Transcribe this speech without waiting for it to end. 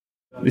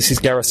This is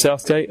Gareth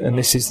Southgate, and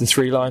this is the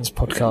Three Lions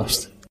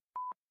podcast.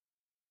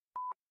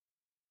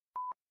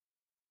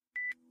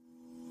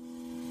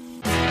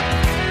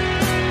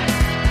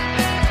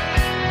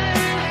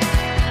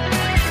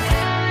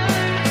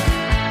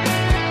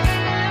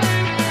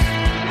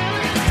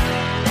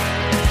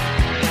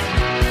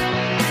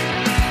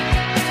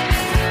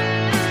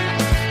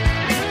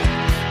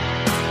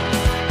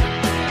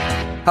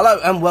 Hello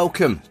and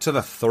welcome to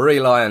the Three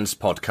Lions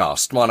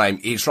podcast. My name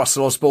is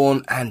Russell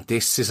Osborne and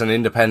this is an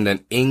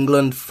independent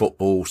England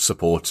football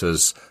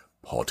supporters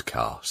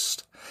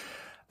podcast.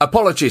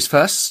 Apologies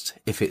first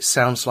if it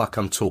sounds like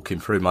I'm talking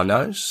through my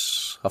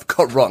nose. I've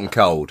got rotten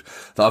cold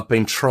that I've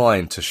been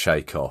trying to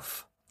shake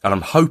off and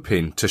I'm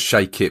hoping to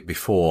shake it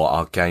before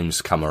our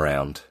games come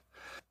around.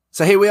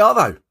 So here we are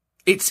though.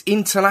 It's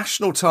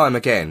international time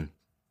again.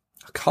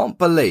 I can't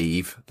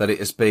believe that it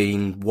has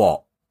been,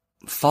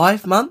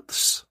 5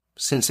 months?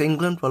 Since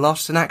England were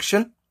last in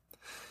action.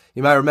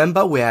 You may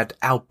remember we had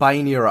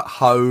Albania at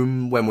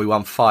home when we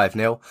won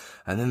 5-0,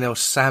 and then there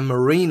was San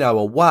Marino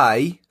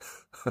away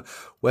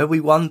where we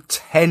won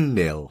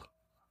 10-0.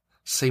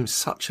 Seems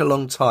such a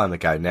long time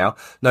ago now,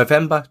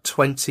 November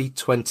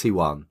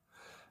 2021.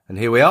 And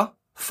here we are,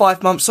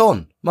 5 months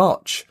on,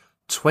 March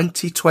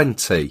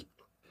 2020.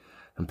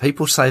 And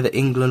people say that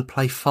England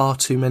play far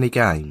too many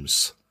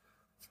games.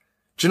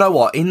 Do you know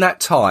what? In that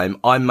time,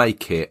 I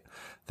make it,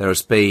 there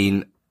has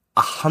been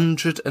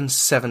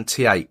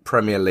 178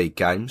 Premier League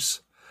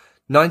games,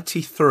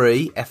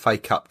 93 FA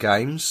Cup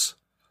games,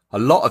 a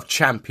lot of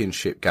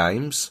Championship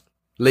games,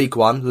 League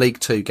One, League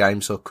Two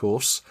games, of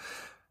course.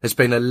 There's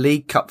been a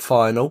League Cup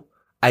final,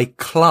 a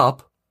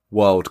Club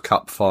World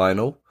Cup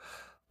final,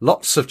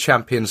 lots of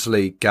Champions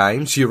League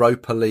games,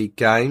 Europa League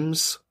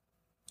games.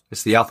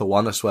 There's the other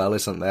one as well,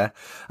 isn't there?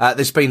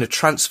 There's been a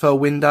transfer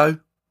window,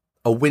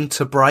 a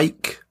winter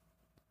break.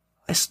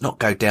 Let's not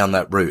go down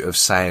that route of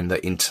saying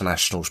that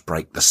internationals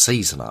break the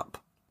season up.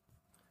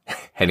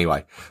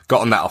 Anyway,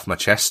 got on that off my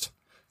chest.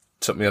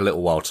 Took me a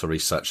little while to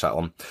research that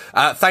one.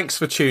 Thanks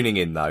for tuning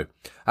in though.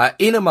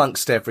 In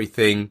amongst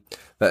everything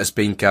that has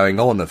been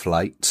going on of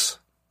late,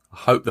 I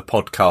hope the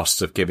podcasts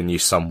have given you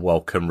some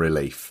welcome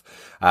relief.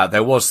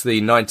 There was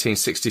the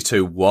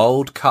 1962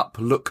 World Cup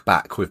look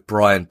back with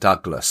Brian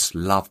Douglas.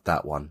 Loved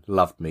that one.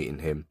 Loved meeting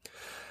him.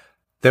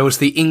 There was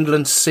the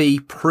England C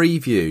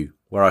preview,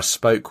 where I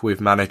spoke with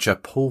manager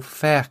Paul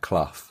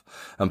Fairclough,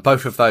 and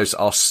both of those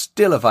are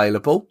still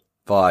available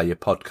via your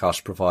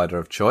podcast provider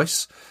of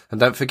choice. And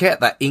don't forget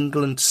that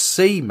England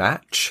C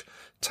match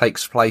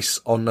takes place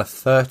on the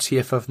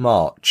 30th of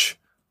March,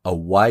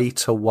 away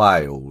to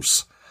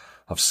Wales.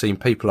 I've seen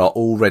people are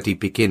already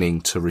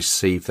beginning to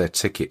receive their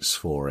tickets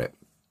for it.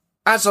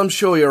 As I'm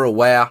sure you're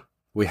aware,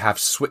 we have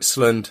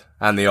Switzerland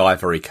and the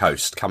Ivory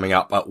Coast coming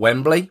up at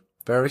Wembley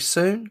very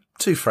soon.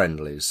 2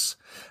 friendlies.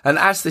 And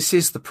as this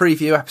is the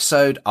preview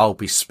episode, I'll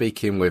be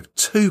speaking with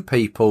 2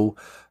 people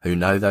who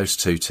know those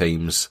 2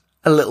 teams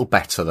a little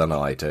better than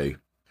I do.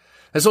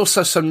 There's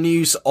also some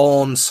news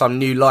on some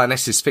new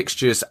Lionesses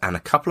fixtures and a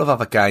couple of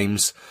other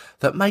games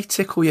that may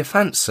tickle your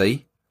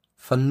fancy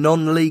for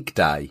non-league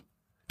day.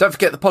 Don't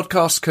forget the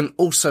podcast can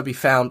also be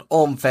found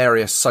on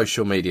various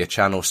social media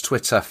channels,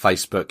 Twitter,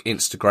 Facebook,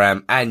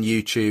 Instagram and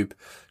YouTube.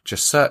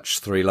 Just search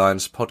Three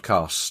Lions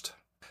Podcast.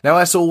 Now,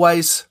 as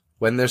always,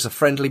 when there's a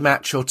friendly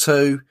match or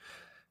 2,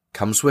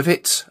 comes with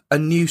it a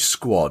new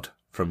squad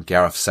from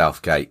Gareth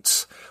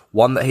Southgate,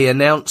 one that he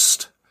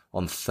announced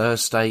on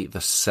Thursday the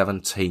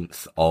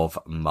 17th of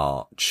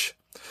March.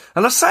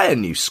 And I say a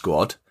new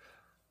squad,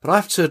 but I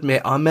have to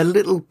admit I'm a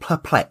little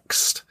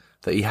perplexed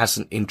that he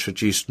hasn't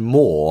introduced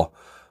more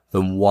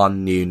than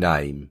one new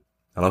name,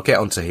 and I'll get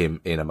onto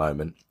him in a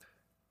moment.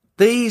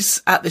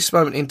 These, at this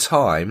moment in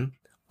time,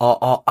 are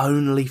our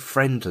only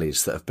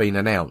friendlies that have been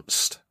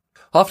announced.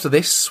 After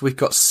this, we've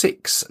got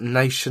 6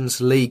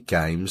 Nations League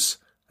games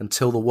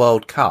until the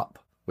World Cup,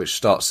 which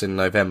starts in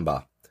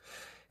November.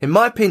 In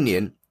my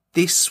opinion,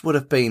 this would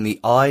have been the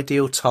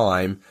ideal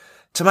time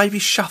to maybe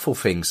shuffle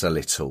things a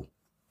little.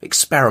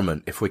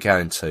 Experiment if we're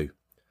going to.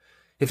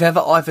 If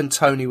ever Ivan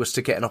Toney was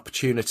to get an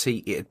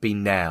opportunity, it'd be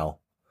now.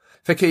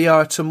 For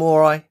Yaya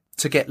Tomori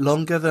to get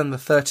longer than the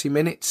 30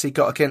 minutes he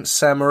got against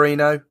San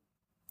Marino,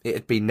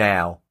 it'd be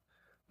now.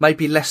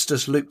 Maybe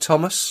Leicester's Luke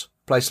Thomas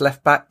plays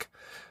left back.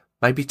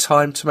 Maybe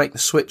time to make the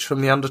switch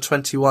from the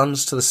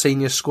under-21s to the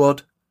senior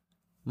squad.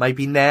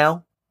 Maybe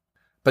now.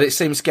 But it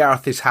seems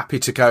Gareth is happy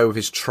to go with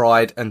his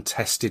tried and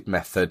tested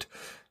method,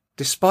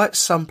 despite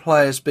some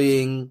players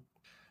being,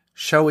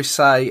 shall we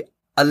say,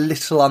 a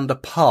little under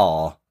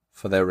par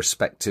for their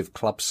respective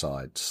club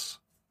sides.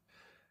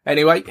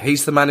 Anyway,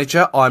 he's the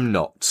manager, I'm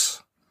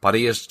not. But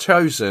he has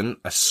chosen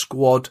a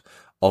squad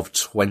of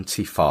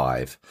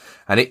 25.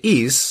 And it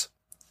is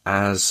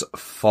as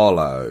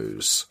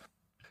follows.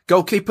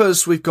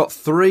 Goalkeepers, we've got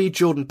 3,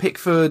 Jordan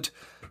Pickford,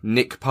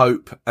 Nick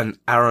Pope and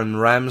Aaron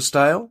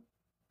Ramsdale.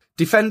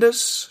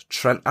 Defenders,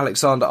 Trent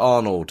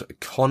Alexander-Arnold,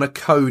 Connor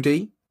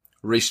Cody,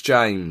 Reece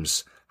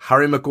James,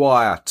 Harry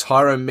Maguire,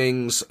 Tyrone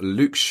Mings,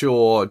 Luke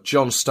Shaw,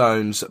 John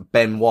Stones,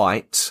 Ben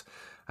White,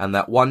 and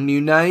that one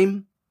new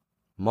name,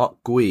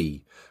 Mark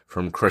Gui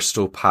from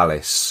Crystal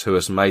Palace, who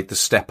has made the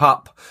step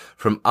up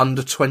from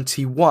under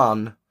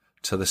 21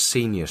 to the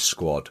senior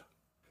squad.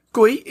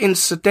 Gui,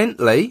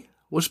 incidentally,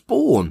 was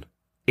born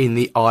in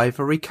the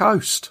Ivory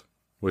Coast.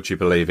 Would you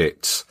believe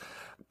it?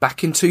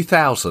 Back in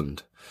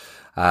 2000,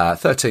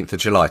 13th of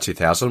July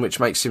 2000, which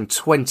makes him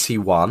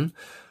 21.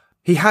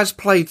 He has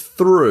played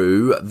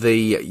through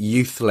the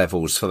youth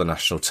levels for the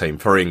national team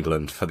for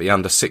England. For the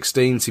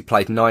under-16s, he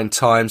played 9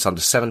 times,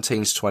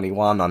 under-17s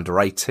 21,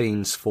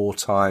 under-18s 4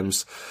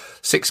 times,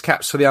 6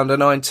 caps for the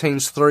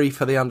under-19s, 3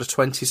 for the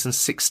under-20s and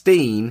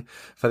 16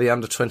 for the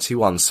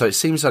under-21s. So it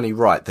seems only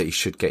right that he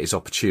should get his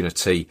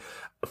opportunity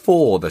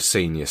for the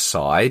senior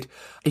side.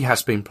 He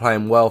has been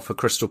playing well for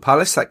Crystal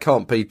Palace, that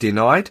can't be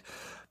denied.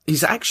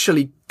 He's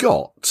actually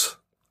got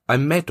a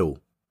medal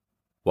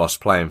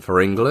whilst playing for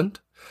England.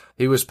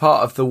 He was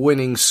part of the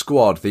winning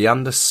squad, the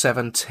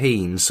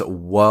under-17s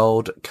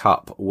World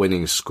Cup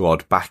winning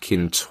squad back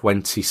in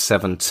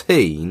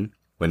 2017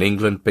 when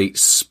England beat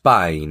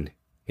Spain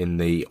in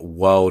the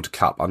World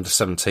Cup,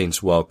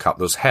 under-17s World Cup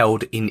that was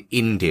held in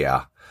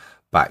India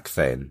back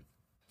then.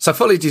 So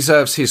fully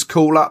deserves his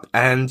call-up,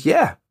 and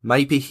yeah,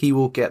 maybe he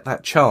will get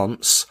that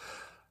chance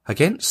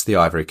against the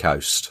Ivory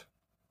Coast,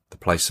 the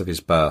place of his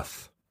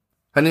birth.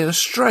 And in a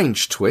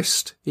strange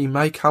twist, he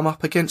may come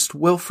up against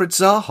Wilfried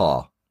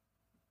Zaha.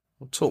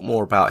 We'll talk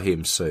more about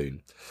him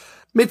soon.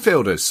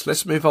 Midfielders,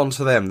 let's move on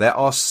to them. There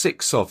are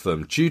 6 of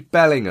them. Jude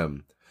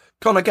Bellingham,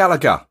 Conor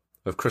Gallagher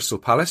of Crystal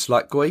Palace,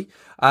 like Gui.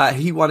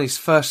 He won his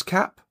first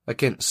cap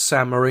against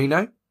San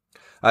Marino.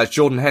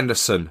 Jordan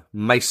Henderson,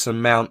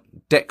 Mason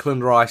Mount,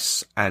 Declan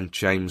Rice and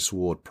James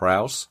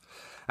Ward-Prowse.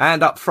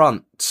 And up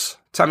front,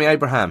 Tammy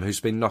Abraham, who's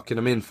been knocking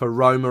them in for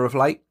Roma of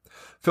late.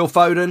 Phil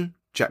Foden,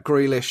 Jack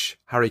Grealish,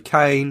 Harry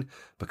Kane,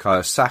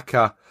 Bukayo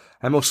Saka,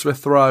 Emil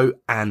Smith-Rowe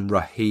and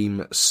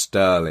Raheem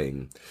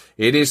Sterling.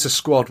 It is a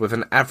squad with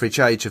an average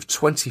age of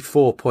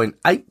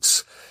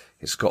 24.8.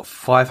 It's got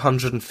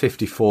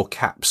 554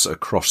 caps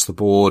across the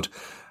board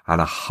and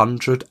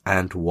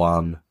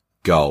 101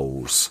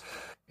 goals.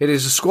 It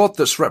is a squad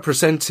that's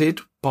represented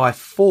by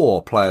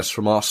 4 players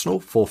from Arsenal,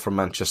 4 from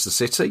Manchester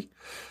City,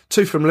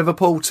 2 from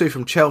Liverpool, 2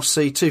 from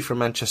Chelsea, 2 from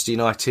Manchester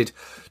United,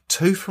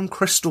 2 from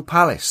Crystal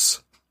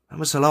Palace. When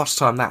was the last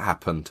time that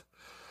happened?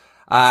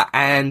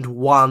 And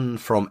 1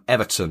 from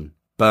Everton,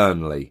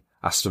 Burnley,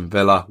 Aston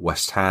Villa,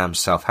 West Ham,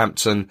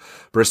 Southampton,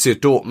 Borussia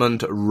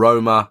Dortmund,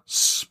 Roma,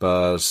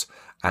 Spurs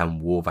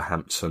and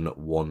Wolverhampton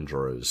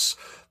Wanderers.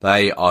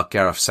 They are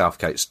Gareth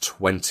Southgate's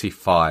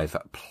 25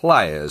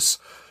 players.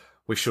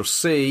 We shall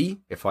see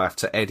if I have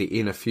to edit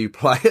in a few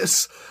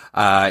players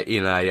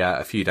in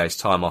a few days'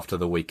 time after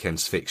the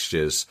weekend's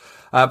fixtures.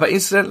 But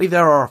incidentally,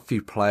 there are a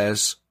few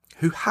players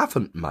who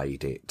haven't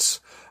made it.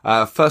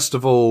 First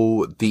of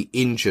all, the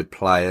injured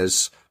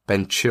players,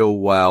 Ben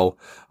Chilwell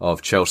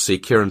of Chelsea,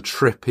 Kieran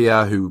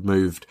Trippier, who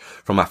moved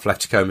from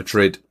Atletico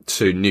Madrid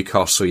to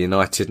Newcastle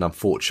United and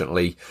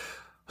unfortunately,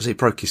 was he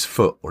broke his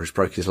foot or he's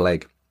broke his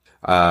leg?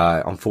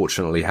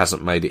 Unfortunately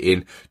hasn't made it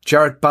in.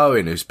 Jared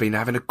Bowen, who's been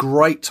having a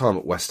great time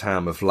at West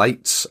Ham of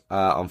late.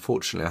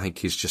 Unfortunately, I think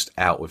he's just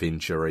out with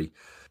injury.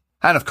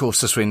 And of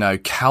course, as we know,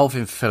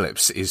 Calvin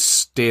Phillips is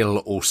still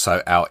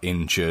also out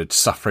injured,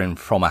 suffering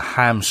from a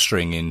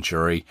hamstring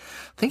injury.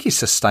 I think he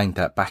sustained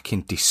that back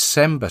in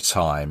December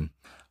time.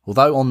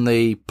 Although on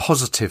the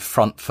positive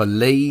front for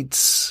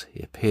Leeds,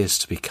 he appears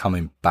to be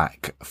coming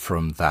back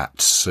from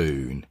that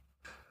soon.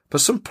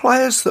 But some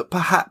players that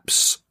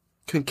perhaps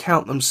can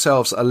count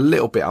themselves a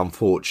little bit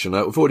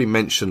unfortunate. We've already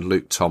mentioned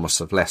Luke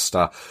Thomas of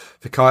Leicester,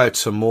 Fikayo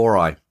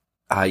Tomori.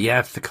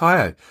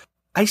 Fikayo.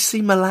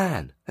 AC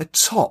Milan, a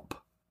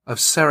top of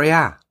Serie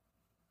A,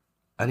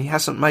 and he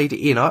hasn't made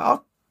it in. I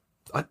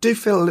do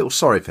feel a little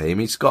sorry for him.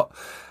 He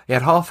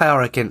had half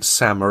hour against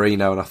San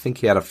Marino, and I think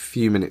he had a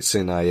few minutes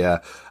in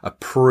a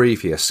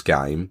previous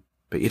game.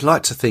 But you'd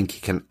like to think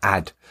he can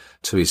add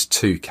to his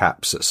 2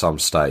 caps at some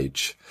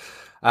stage.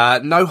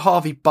 No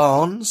Harvey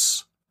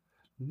Barnes.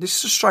 This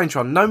is a strange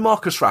one. No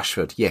Marcus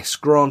Rashford. Yes,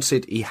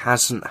 granted, he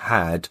hasn't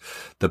had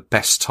the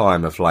best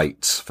time of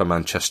late for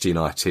Manchester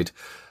United,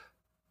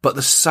 but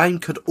the same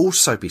could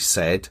also be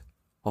said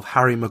of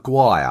Harry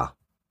Maguire.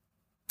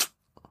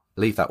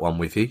 Leave that one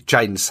with you.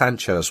 Jadon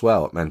Sancho as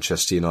well at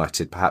Manchester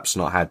United, perhaps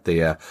not had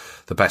the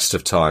best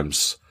of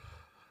times.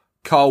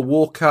 Kyle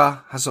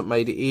Walker hasn't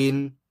made it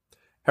in.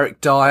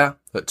 Eric Dyer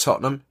at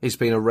Tottenham, he's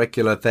been a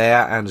regular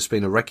there and has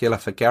been a regular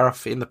for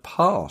Gareth in the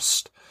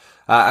past.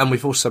 And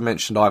we've also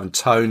mentioned Ivan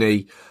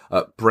Toney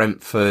at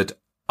Brentford.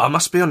 I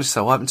must be honest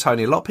though, Ivan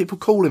Toney, a lot of people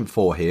call him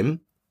for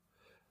him.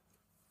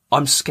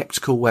 I'm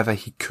sceptical whether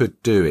he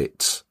could do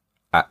it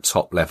at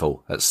top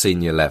level, at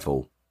senior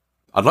level.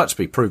 I'd like to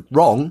be proved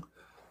wrong,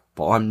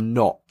 but I'm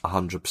not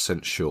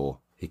 100% sure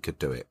he could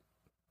do it.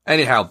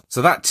 Anyhow,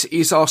 so that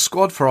is our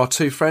squad for our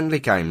 2 friendly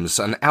games.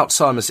 An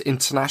Alzheimer's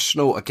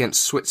International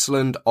against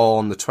Switzerland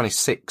on the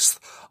 26th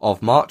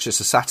of March. It's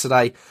a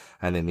Saturday.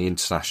 And then the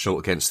International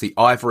against the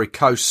Ivory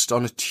Coast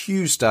on a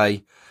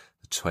Tuesday,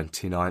 the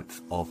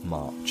 29th of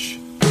March.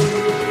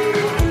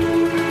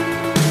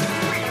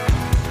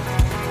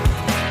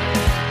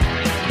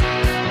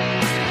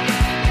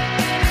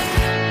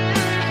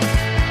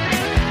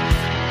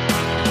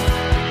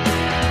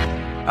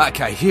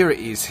 Okay, here it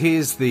is.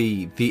 Here's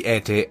the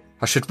edit.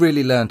 I should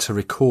really learn to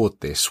record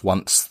this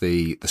once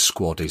the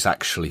squad is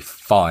actually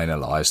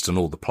finalised and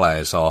all the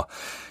players are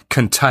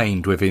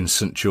contained within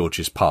St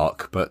George's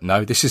Park. But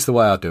no, this is the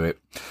way I do it.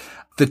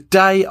 The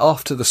day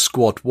after the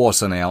squad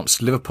was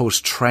announced, Liverpool's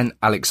Trent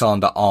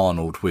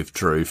Alexander-Arnold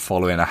withdrew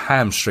following a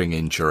hamstring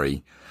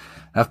injury.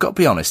 Now, I've got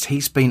to be honest,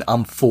 he's been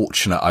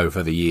unfortunate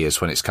over the years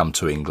when it's come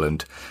to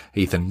England,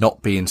 either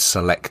not being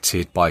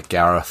selected by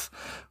Gareth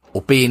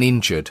or being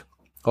injured.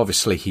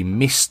 Obviously, he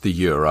missed the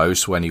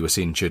Euros when he was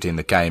injured in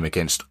the game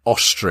against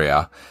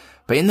Austria.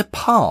 But in the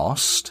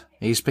past,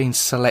 he's been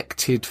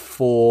selected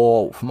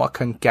for, from what I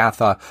can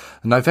gather,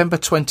 the November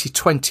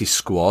 2020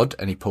 squad,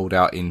 and he pulled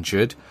out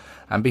injured.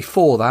 And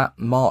before that,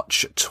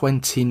 March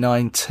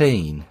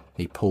 2019,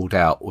 he pulled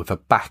out with a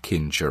back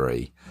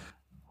injury.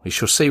 We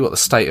shall see what the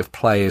state of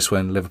play is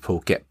when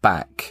Liverpool get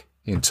back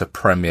into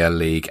Premier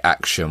League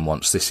action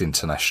once this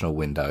international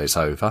window is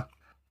over.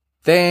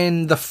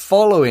 Then the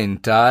following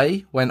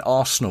day, when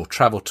Arsenal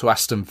travelled to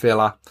Aston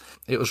Villa,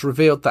 it was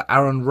revealed that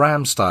Aaron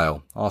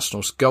Ramsdale,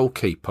 Arsenal's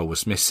goalkeeper,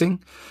 was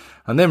missing,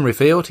 and then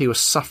revealed he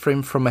was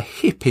suffering from a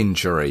hip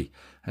injury,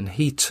 and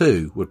he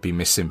too would be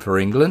missing for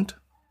England,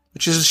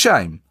 which is a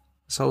shame,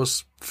 so I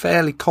was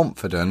fairly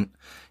confident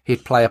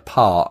he'd play a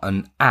part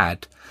and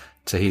add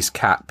to his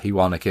cap he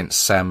won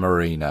against San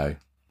Marino.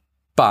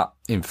 But,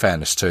 in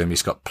fairness to him,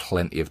 he's got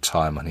plenty of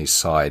time on his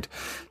side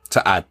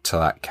to add to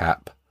that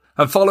cap.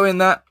 And following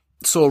that,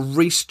 saw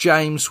Reece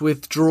James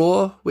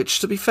withdraw, which,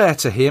 to be fair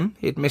to him,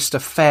 he'd missed a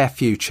fair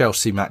few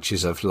Chelsea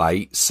matches of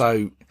late,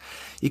 so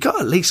you got to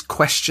at least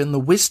question the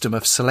wisdom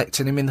of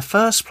selecting him in the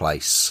first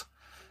place.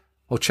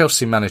 Well,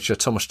 Chelsea manager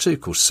Thomas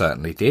Tuchel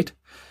certainly did.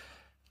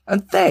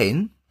 And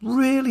then,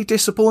 really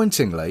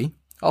disappointingly,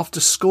 after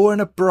scoring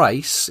a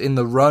brace in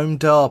the Rome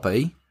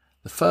derby,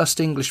 the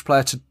first English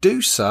player to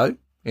do so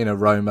in a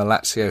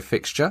Roma-Lazio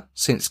fixture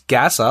since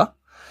Gaza,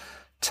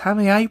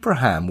 Tammy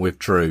Abraham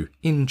withdrew,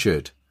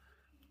 injured.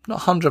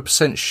 Not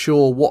 100%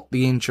 sure what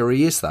the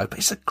injury is though, but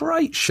it's a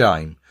great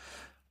shame.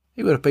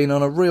 He would have been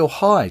on a real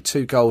high,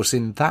 2 goals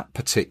in that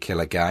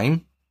particular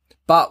game.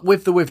 But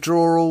with the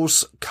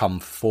withdrawals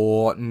come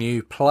 4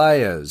 new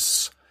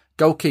players.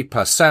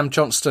 Goalkeeper Sam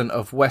Johnston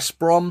of West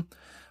Brom,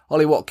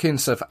 Ollie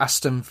Watkins of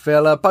Aston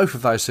Villa, both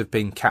of those have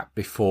been capped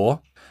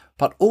before.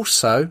 But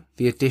also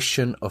the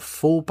addition of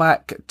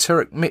fullback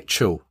Tyrek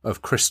Mitchell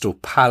of Crystal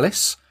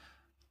Palace,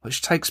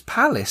 which takes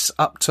Palace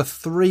up to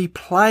 3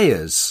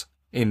 players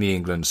in the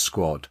England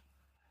squad.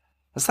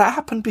 Has that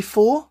happened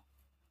before?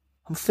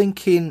 I'm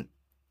thinking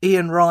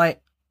Ian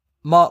Wright,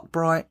 Mark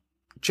Bright,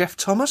 Jeff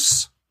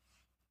Thomas.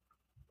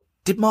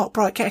 Did Mark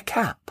Bright get a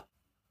cap?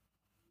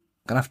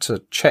 I'm going to have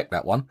to check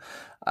that one.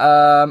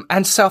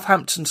 And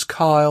Southampton's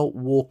Kyle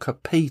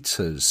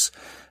Walker-Peters,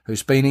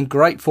 who's been in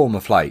great form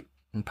of late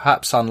and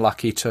perhaps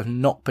unlucky to have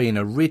not been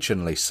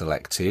originally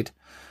selected.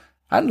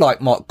 And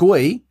like Mark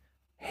Gui,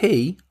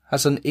 he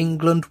has an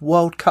England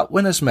World Cup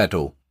winners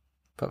medal,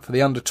 but for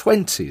the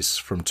under-20s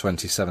from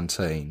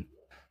 2017.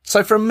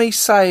 So from me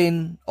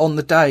saying on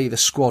the day the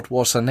squad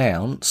was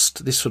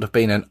announced, this would have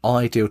been an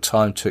ideal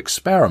time to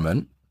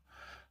experiment,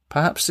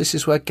 perhaps this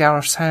is where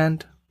Gareth's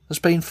hand has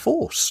been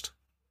forced.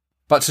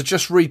 But to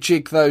just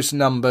rejig those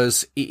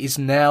numbers, it is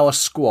now a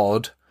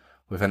squad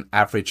with an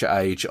average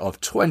age of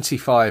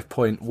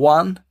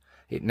 25.1.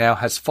 It now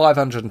has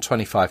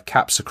 525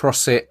 caps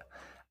across it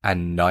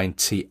and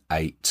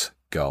 98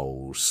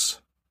 goals.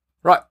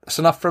 Right, that's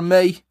enough from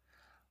me.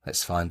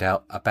 Let's find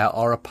out about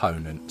our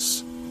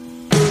opponents.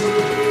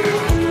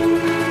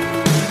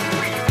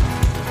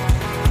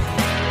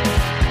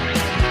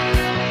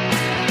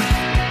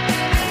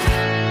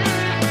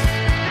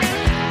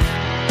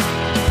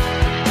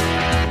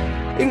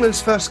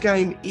 England's first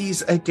game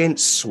is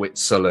against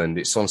Switzerland.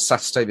 It's on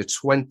Saturday the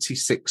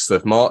 26th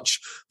of March.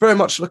 Very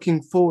much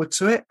looking forward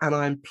to it, and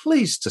I'm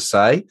pleased to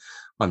say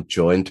I'm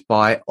joined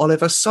by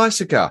Oliver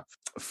Seisiger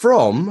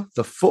from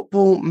the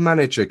Football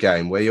Manager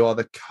game, where you are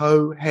the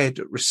co-head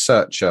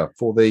researcher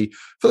for the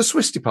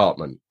Swiss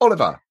department.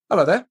 Oliver,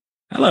 hello there.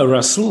 Hello,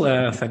 Russell.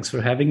 Thanks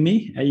for having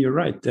me. You're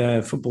right.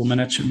 Football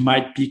Manager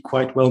might be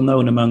quite well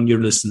known among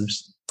your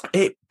listeners.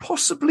 It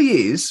possibly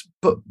is,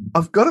 but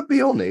I've got to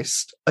be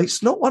honest,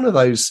 it's not one of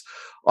those.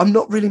 I'm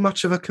not really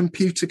much of a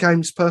computer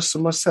games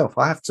person myself,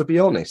 I have to be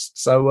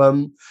honest.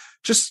 So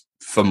just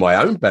for my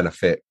own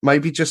benefit,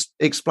 maybe just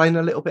explain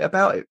a little bit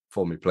about it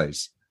for me,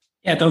 please.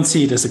 Yeah, I don't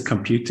see it as a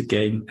computer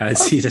game. I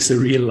see it as a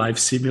real-life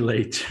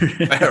simulator.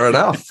 Fair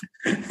enough.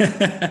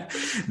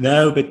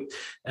 No,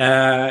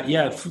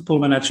 but Football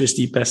Manager is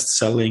the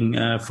best-selling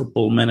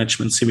football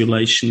management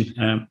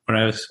simulation,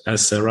 whereas,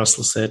 as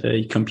Russell said,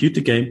 a computer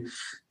game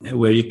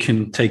where you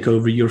can take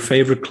over your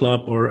favorite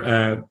club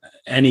or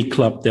any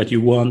club that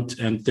you want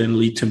and then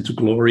lead them to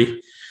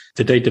glory.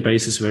 The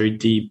database is very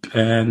deep,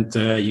 and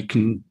you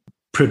can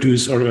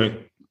produce or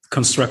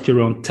construct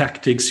your own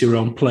tactics, your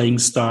own playing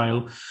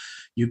style.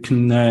 You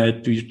can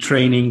do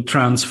training,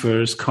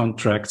 transfers,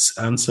 contracts,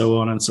 and so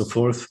on and so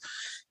forth.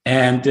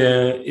 And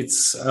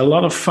it's a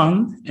lot of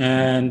fun.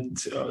 And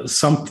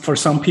for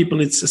some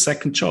people, it's a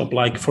second job,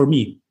 like for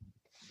me.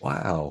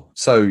 Wow.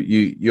 So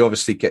you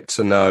obviously get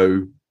to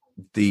know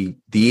the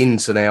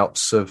ins and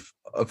outs of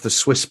the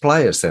Swiss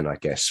players then, I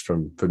guess,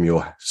 from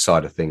your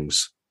side of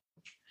things.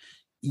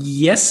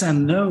 Yes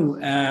and no.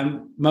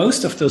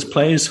 Most of those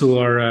players who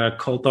are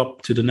called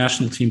up to the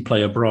national team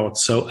play abroad.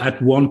 So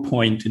at one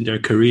point in their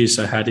careers,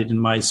 I had it in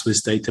my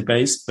Swiss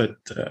database. But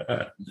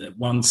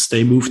once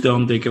they moved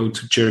on, they go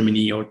to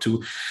Germany or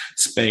to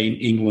Spain,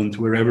 England,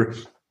 wherever.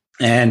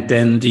 And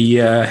then the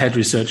head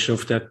researcher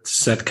of that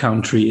said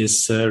country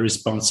is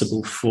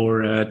responsible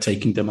for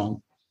taking them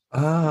on.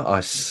 Ah,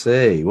 I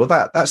see. Well,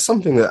 that's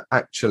something that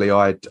actually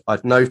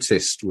I'd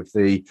noticed with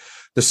the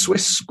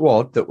Swiss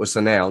squad that was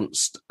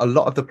announced. A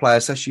lot of the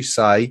players, as you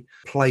say,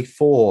 play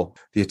for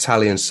the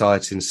Italian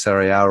sides in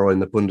Serie A or in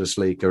the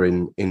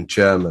Bundesliga in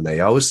Germany.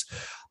 I was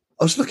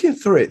looking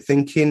through it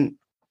thinking,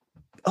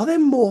 are there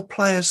more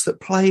players that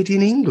played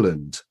in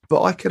England?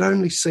 But I could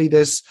only see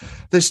there's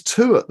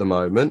two at the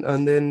moment,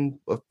 and then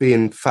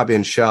being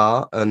Fabian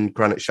Schär and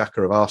Granit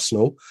Xhaka of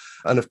Arsenal,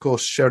 and of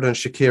course Xherdan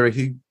Shaqiri,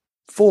 who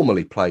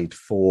formerly played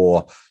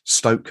for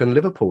Stoke and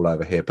Liverpool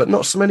over here, but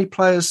not so many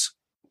players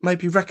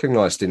maybe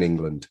recognised in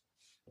England.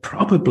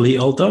 Probably,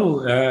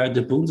 although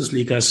the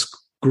Bundesliga has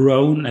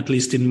grown, at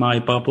least in my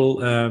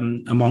bubble,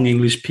 among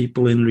English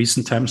people in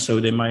recent times,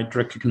 so they might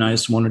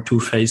recognise one or two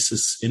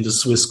faces in the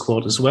Swiss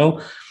squad as well.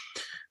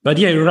 But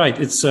yeah, you're right.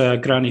 It's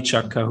Granit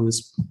Xhaka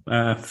who's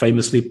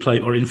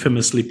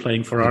infamously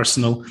playing for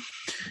Arsenal,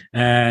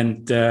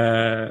 and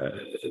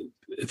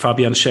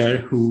Fabian Schär,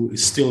 who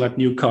is still at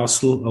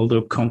Newcastle,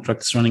 although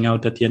contract is running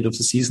out at the end of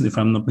the season, if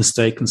I'm not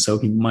mistaken, so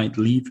he might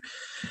leave.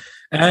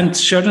 And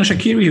Xherdan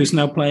Shaqiri, who's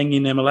now playing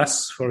in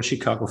MLS for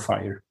Chicago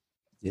Fire.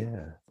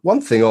 Yeah.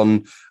 One thing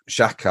on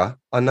Xhaka,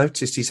 I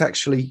noticed he's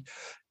actually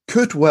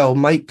could well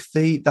make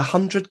the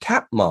 100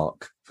 cap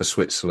mark for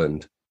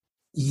Switzerland.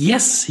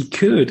 Yes, he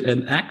could.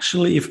 And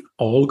actually, if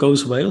all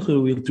goes well, he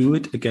will do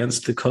it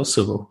against the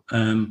Kosovo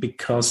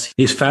because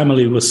his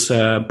family was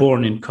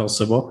born in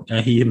Kosovo.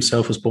 He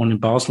himself was born in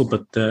Basel,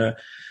 but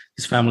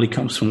his family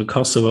comes from the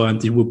Kosovo.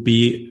 And it would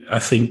be, I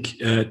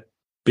think,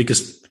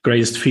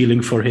 greatest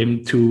feeling for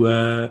him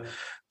to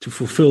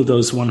fulfill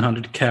those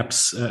 100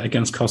 caps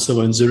against Kosovo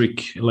and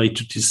Zurich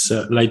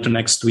later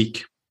next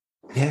week.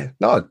 Yeah,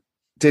 no,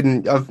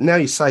 didn't. Now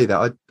you say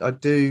that, I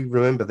do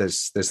remember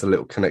there's a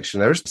little connection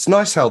there. It's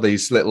nice how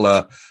these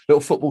little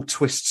football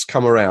twists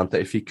come around.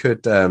 That if you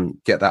could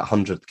get that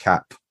 100th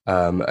cap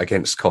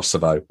against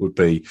Kosovo, would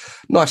be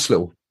a nice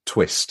little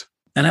twist.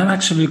 And I'm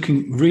actually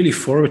looking really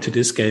forward to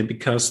this game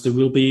because there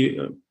will be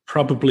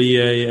probably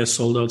a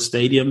sold-out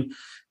stadium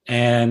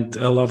and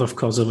a lot of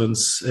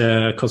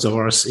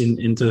Kosovars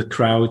in the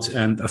crowd.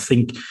 And I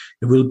think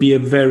it will be a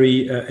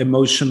very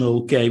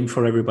emotional game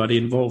for everybody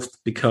involved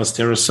because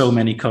there are so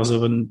many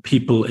Kosovan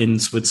people in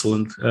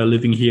Switzerland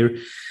living here.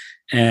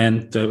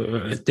 And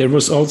there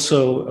was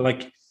also,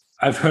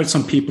 I've heard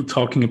some people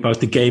talking about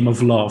the game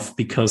of love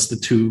because the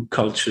two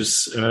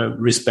cultures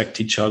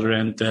respect each other.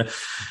 And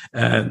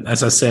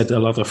as I said, a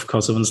lot of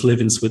Kosovans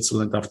live in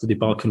Switzerland after the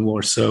Balkan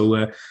War.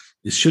 So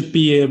it should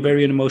be a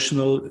very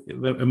emotional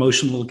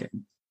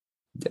game.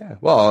 Yeah,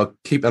 well, I'll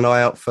keep an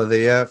eye out for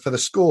the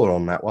score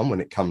on that one when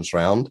it comes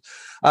round.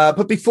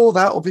 But before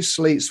that,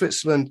 obviously,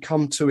 Switzerland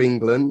come to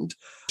England.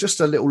 Just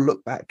a little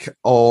look back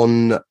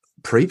on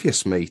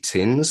previous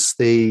meetings.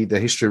 The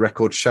history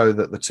records show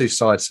that the two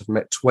sides have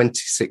met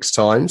 26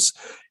 times.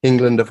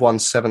 England have won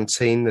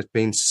 17. There's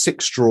been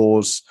 6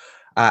 draws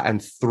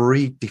and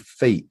 3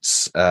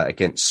 defeats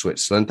against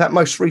Switzerland. That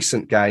most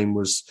recent game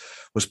was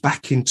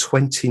back in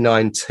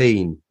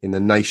 2019 in the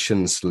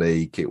Nations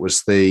League. It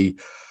was the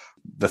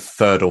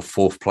third or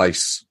fourth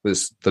place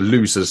was the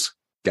losers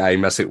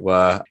game, as it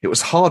were. It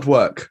was hard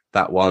work,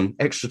 that one.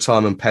 Extra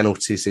time and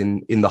penalties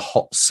in the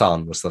hot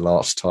sun was the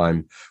last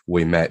time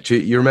we met.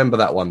 You remember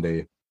that one, do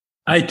you?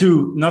 I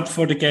do, not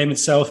for the game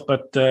itself,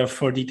 but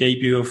for the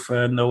debut of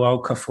Noah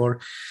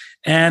Okafor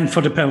and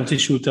for the penalty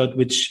shootout,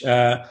 which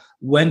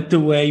went the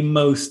way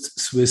most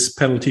Swiss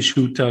penalty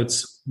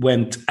shootouts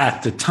went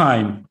at the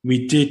time.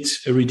 We did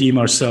redeem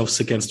ourselves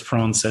against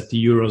France at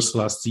the Euros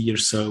last year,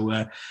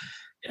 so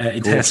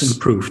it has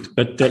improved.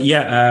 But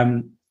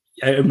I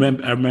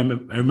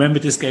remember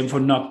this game for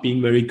not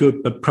being very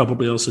good, but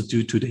probably also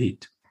due to the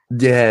heat.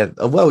 Yeah,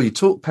 well, you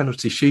talk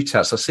penalty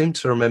shootouts. I seem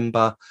to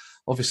remember,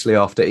 obviously,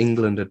 after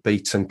England had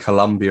beaten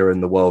Colombia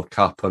in the World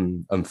Cup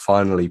and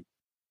finally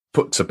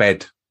put to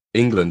bed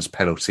England's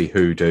penalty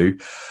hoodoo,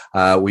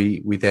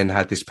 we then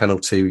had this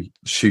penalty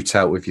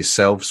shootout with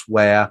yourselves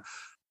where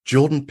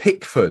Jordan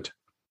Pickford,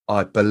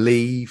 I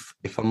believe,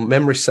 if my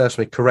memory serves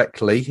me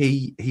correctly,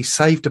 he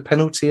saved a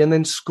penalty and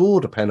then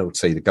scored a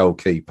penalty, the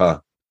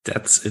goalkeeper.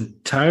 That's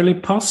entirely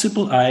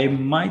possible. I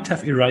might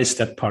have erased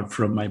that part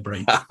from my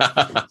brain.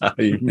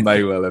 You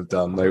may well have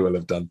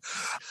done.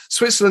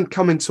 Switzerland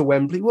coming to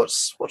Wembley.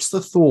 What's the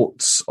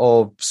thoughts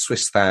of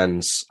Swiss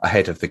fans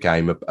ahead of the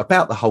game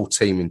about the whole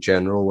team in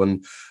general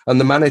and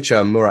the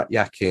manager Murat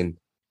Yakin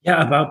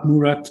Yeah, about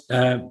Murat,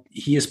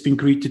 he has been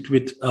greeted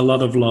with a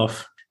lot of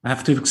love. I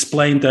have to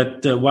explain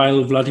that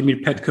while Vladimir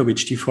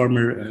Petkovic, the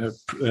former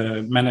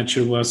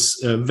manager,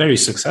 was very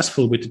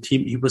successful with the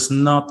team, he was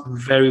not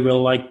very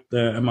well liked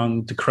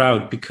among the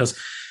crowd because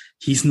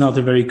he's not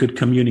a very good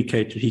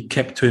communicator. He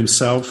kept to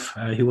himself.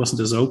 He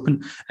wasn't as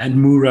open.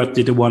 And Murat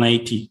did a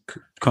 180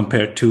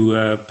 compared to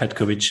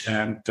Petkovic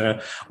and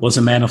was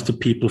a man of the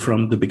people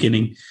from the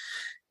beginning.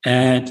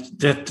 And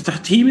the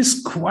team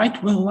is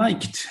quite well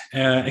liked.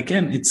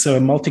 Again, it's a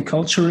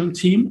multicultural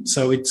team,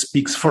 so it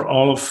speaks for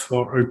all of,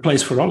 or it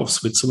plays for all of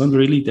Switzerland,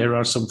 really. There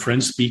are some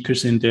French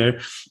speakers in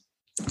there.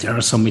 There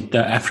are some with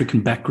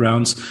African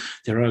backgrounds.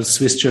 There are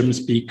Swiss-German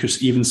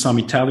speakers, even some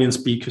Italian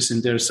speakers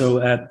in there. So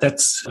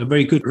that's a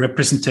very good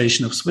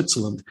representation of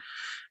Switzerland.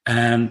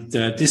 And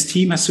this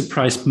team has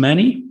surprised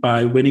many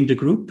by winning the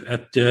group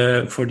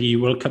for the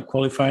World Cup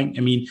qualifying.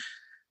 I mean,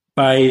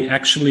 by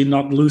actually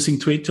not losing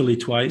to Italy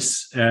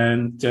twice,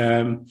 and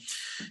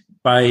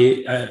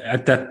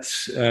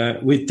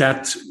with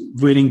that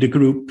winning the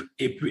group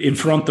in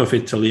front of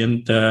Italy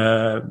and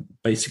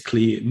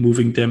basically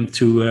moving them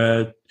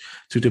to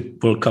the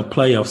World Cup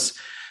playoffs.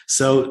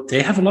 So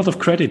they have a lot of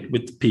credit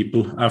with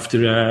people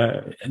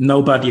after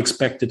nobody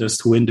expected us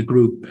to win the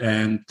group.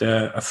 And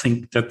I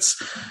think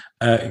that's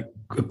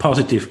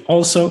positive.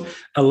 Also,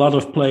 a lot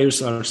of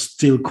players are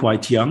still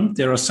quite young.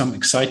 There are some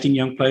exciting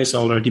young players. I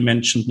already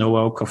mentioned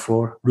Noah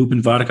Okafor.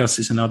 Ruben Vargas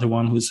is another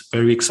one who's a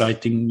very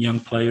exciting young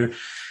player.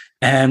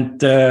 And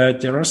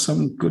there are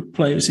some good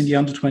players in the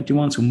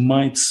under-21s who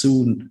might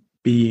soon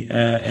be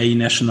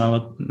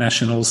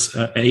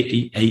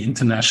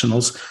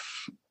internationals.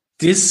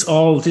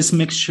 This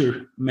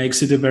mixture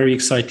makes it a very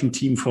exciting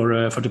team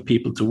for the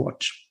people to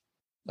watch.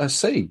 I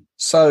see.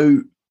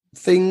 So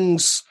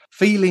feelings,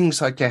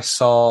 I guess,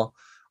 are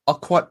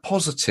quite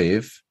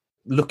positive.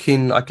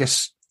 Looking, I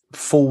guess,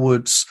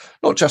 forwards,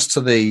 not just to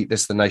the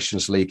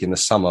Nations League in the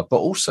summer, but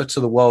also to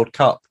the World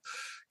Cup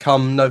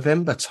come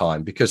November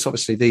time, because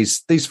obviously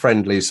these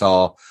friendlies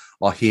are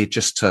here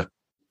just to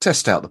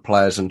test out the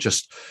players and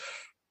just.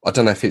 I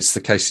don't know if it's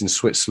the case in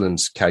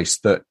Switzerland's case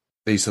that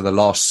these are the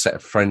last set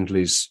of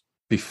friendlies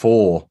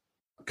before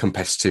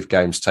competitive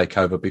games take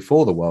over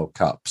before the World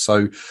Cup.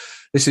 So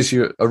this is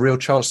a real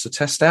chance to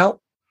test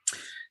out.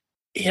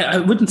 Yeah, I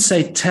wouldn't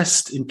say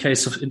test in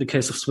the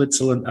case of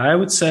Switzerland. I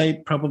would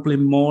say probably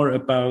more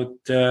about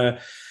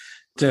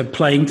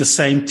playing the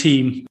same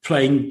team,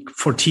 playing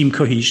for team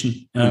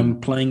cohesion,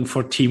 playing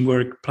for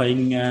teamwork,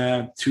 playing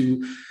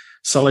to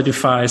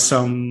solidify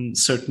some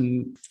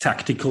certain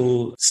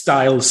tactical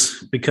styles,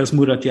 because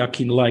Murat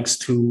Yakin likes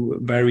to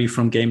vary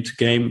from game to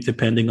game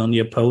depending on the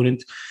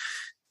opponent.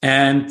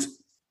 And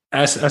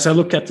as I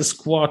look at the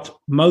squad,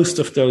 most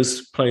of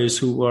those players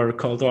who are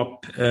called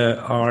up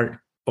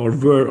are or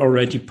were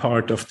already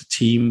part of the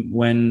team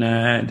when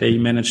they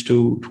managed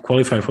to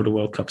qualify for the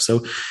World Cup.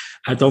 So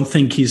I don't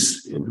think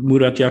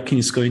Murat Yakin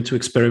is going to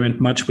experiment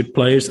much with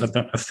players.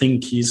 I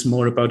think he's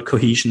more about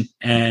cohesion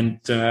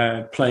and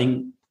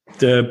playing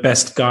the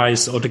best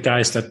guys or the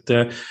guys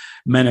that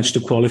managed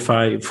to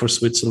qualify for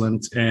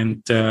Switzerland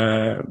and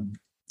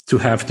to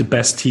have the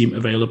best team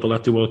available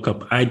at the World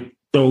Cup. I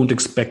don't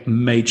expect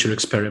major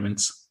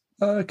experiments.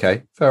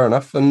 Okay, fair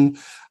enough. And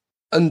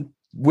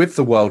with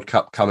the World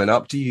Cup coming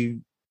up, do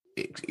you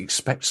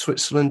expect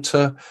Switzerland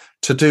to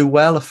do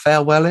well,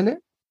 fare well in it?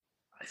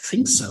 I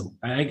think so.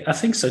 I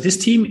think so. This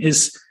team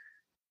is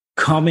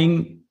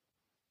coming.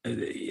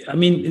 I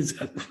mean,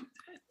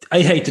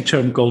 I hate the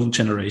term golden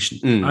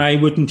generation. I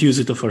wouldn't use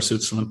it for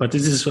Switzerland, but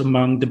this is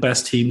among the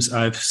best teams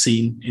I've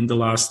seen in the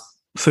last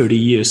 30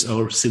 years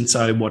or since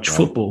I watch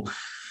football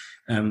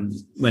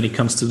when it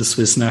comes to the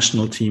Swiss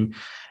national team.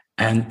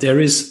 And there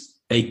is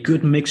a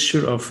good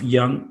mixture of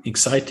young,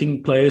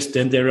 exciting players.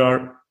 Then there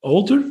are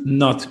older,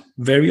 not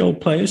very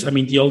old players. I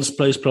mean, the oldest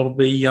player is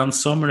probably Jan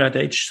Sommer at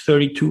age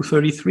 32,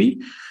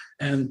 33.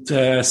 And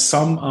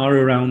some are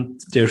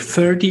around their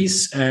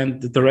 30s,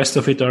 and the rest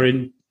of it are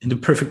in the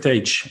perfect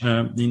age,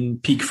 in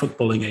peak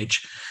footballing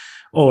age,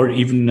 or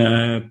even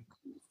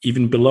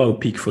below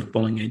peak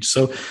footballing age.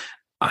 So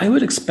I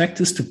would expect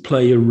us to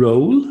play a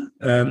role.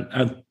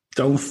 I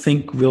don't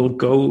think we'll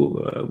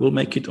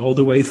make it all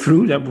the way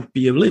through. That would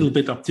be a little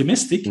bit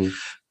optimistic,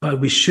 but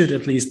we should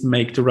at least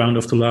make the round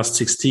of the last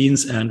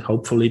 16s, and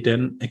hopefully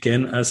then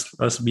again,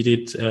 as we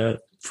did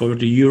for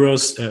the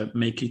Euros,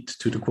 make it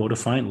to the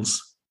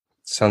quarterfinals.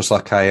 Sounds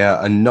like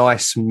a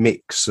nice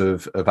mix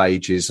of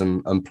ages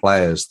and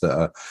players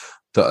that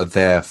are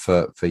there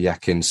for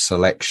Yakin's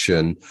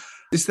selection.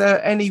 Is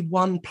there any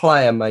one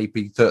player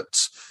maybe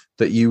that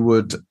you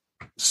would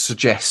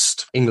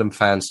suggest England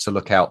fans to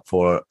look out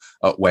for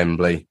at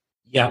Wembley?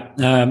 Yeah,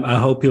 I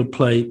hope he'll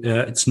play.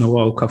 It's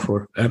Noah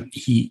Okafor.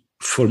 He,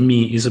 for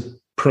me, is a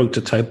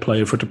prototype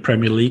player for the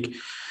Premier League.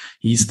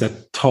 He's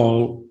that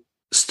tall,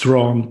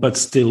 strong, but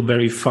still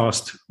very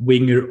fast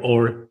winger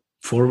or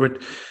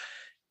forward.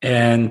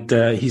 And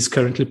he's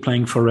currently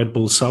playing for Red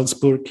Bull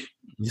Salzburg.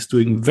 He's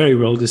doing very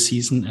well this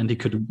season, and he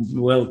could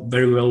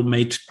very well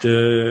make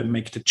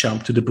the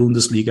jump to the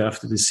Bundesliga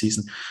after this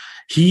season.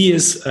 he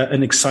is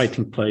an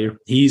exciting player.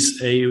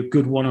 He's a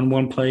good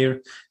one-on-one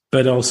player,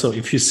 but also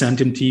if you send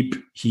him deep,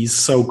 he's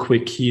so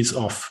quick, he's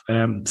off.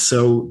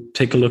 So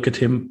take a look at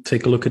him,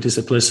 take a look at his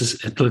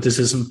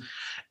athleticism,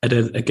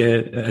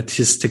 at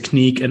his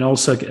technique, and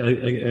also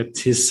at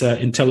his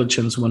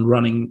intelligence when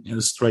running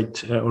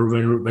straight or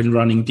when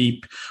running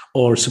deep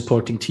or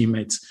supporting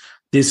teammates.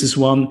 This is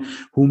one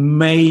who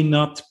may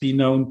not be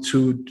known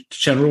to the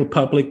general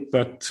public,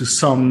 but to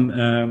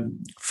some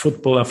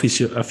football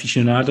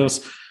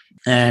aficionados.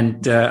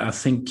 And I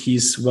think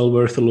he's well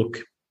worth a look.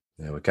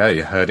 There we go.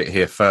 You heard it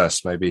here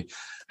first. Maybe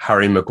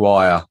Harry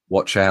Maguire,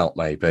 watch out,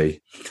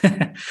 maybe.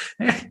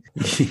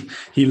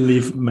 He'll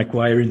leave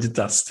Maguire in the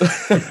dust.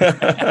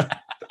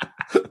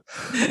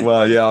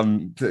 Well, yeah,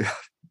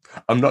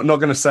 I'm not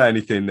going to say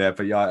anything there,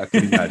 but yeah, I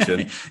can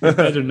imagine. You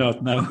better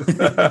not, no.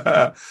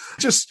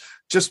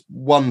 Just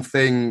one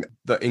thing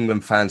that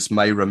England fans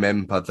may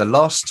remember, the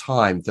last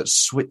time that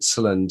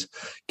Switzerland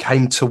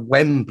came to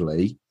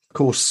Wembley, of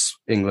course,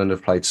 England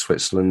have played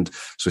Switzerland,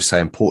 as we say,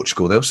 in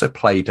Portugal. They also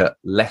played at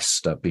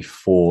Leicester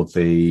before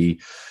the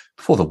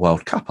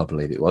World Cup, I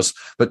believe it was.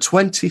 But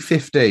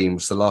 2015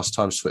 was the last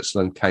time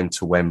Switzerland came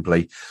to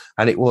Wembley.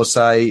 And it was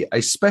a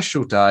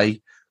special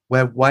day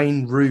where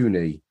Wayne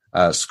Rooney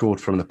scored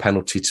from the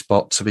penalty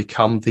spot to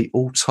become the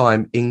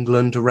all-time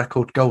England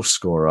record goal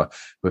scorer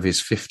with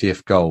his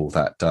 50th goal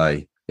that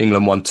day.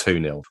 England won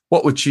 2-0.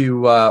 What would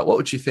you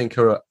think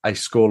a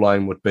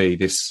scoreline would be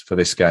for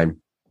this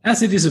game?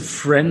 As it is a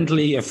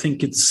friendly, I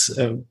think it's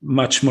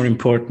much more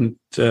important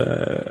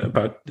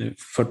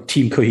for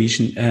team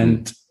cohesion.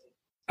 And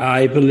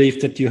I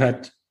believe that you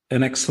had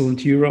an excellent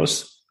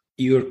Euros.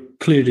 You're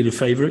clearly the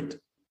favorite,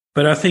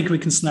 but I think we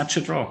can snatch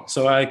a draw.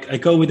 So I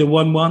go with a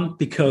 1-1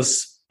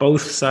 because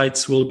both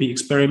sides will be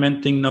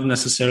experimenting, not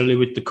necessarily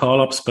with the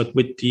call-ups, but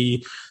with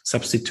the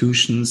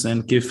substitutions,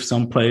 and give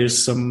some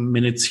players some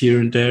minutes here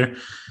and there.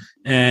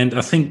 And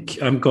I think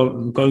I'm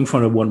going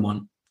for a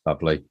 1-1.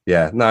 Lovely.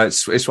 Yeah. No,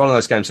 it's one of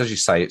those games, as you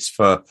say, it's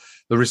for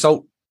the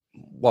result.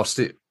 Whilst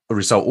the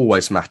result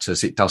always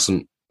matters, it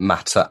doesn't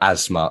matter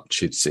as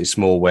much. It's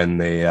more when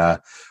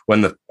the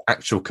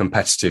actual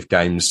competitive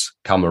games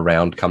come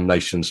around, come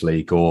Nations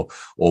League or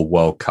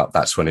World Cup,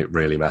 that's when it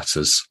really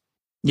matters.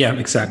 Yeah,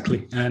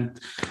 exactly. And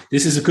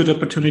this is a good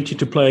opportunity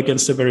to play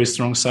against a very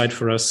strong side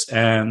for us.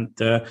 And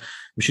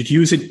we should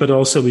use it, but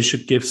also we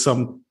should give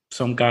some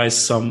guys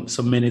some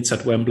minutes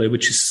at Wembley,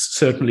 which is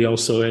certainly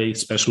also a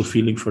special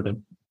feeling for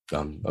them.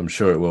 I'm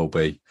sure it will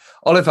be.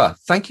 Oliver,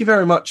 thank you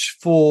very much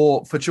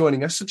for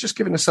joining us and just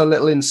giving us a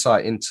little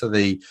insight into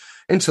the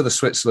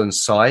Switzerland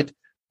side.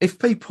 If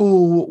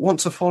people want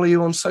to follow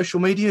you on social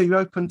media, are you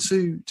open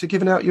to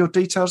giving out your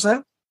details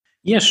there?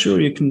 Yeah, sure.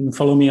 You can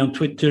follow me on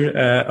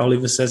Twitter,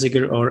 Oliver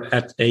Sesiger, or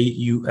at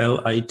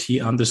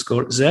AULIT_Z,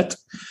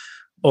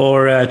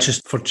 or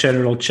just for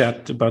general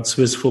chat about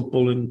Swiss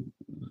football in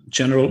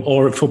general,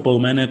 or Football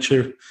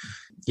Manager.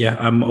 Yeah,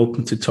 I'm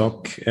open to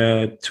talk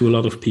to a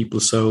lot of people,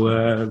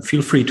 so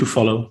feel free to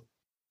follow.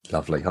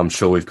 Lovely. I'm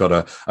sure we've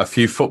got a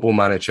few Football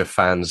Manager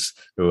fans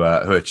who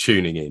are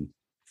tuning in.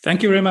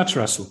 Thank you very much,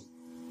 Russell.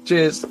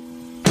 Cheers.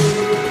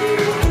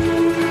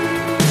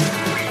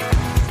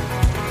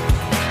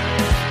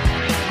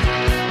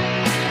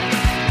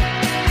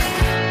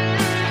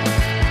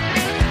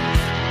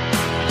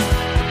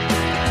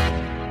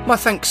 My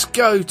thanks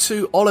go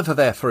to Oliver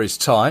there for his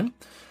time.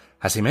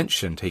 As he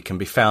mentioned, he can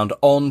be found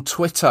on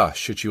Twitter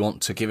should you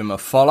want to give him a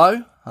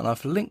follow, and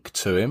I've linked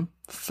to him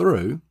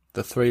through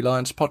the Three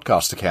Lions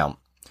podcast account.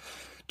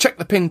 Check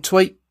the pinned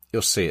tweet,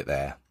 you'll see it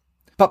there.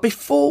 But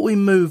before we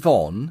move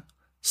on,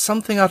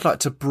 something I'd like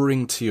to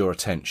bring to your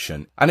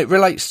attention, and it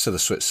relates to the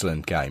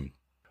Switzerland game.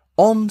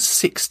 On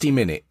 60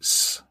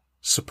 Minutes,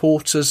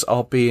 supporters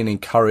are being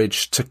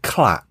encouraged to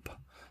clap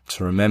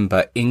to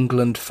remember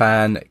England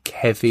fan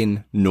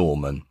Kevin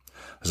Norman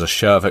as a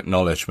show of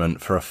acknowledgement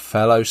for a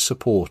fellow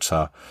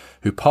supporter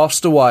who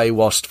passed away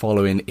whilst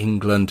following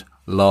England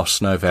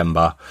last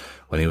November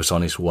when he was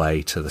on his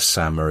way to the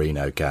San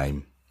Marino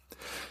game.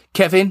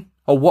 Kevin,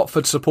 a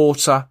Watford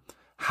supporter,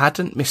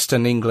 hadn't missed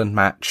an England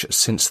match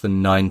since the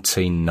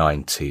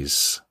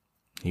 1990s.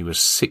 He was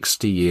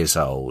 60 years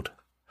old.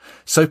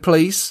 So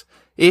please,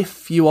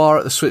 if you are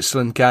at the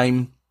Switzerland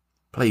game,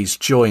 please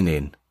join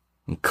in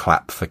and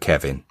clap for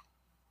Kevin.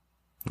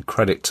 And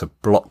credit to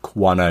Block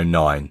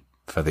 109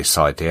 for this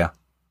idea.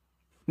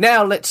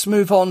 Now let's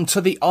move on to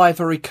the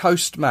Ivory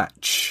Coast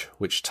match,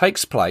 which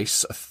takes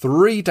place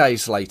 3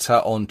 days later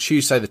on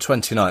Tuesday the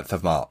 29th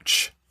of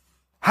March.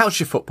 How's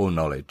your football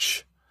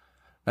knowledge?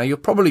 Now you'll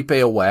probably be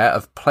aware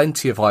of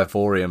plenty of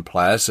Ivorian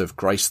players who have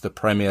graced the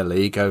Premier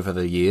League over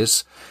the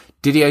years.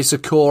 Didier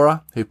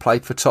Zokora, who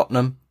played for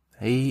Tottenham,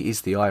 he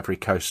is the Ivory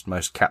Coast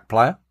most capped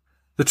player.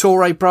 The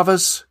Touré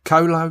brothers,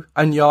 Kolo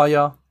and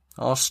Yaya,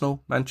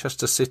 Arsenal,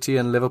 Manchester City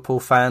and Liverpool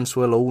fans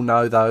will all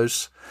know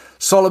those.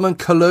 Solomon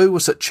Kalou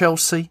was at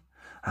Chelsea,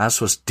 as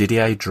was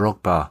Didier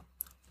Drogba,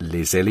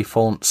 Les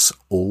Elephants'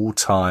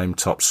 all-time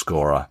top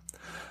scorer.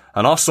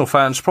 And Arsenal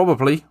fans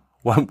probably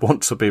won't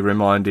want to be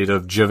reminded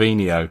of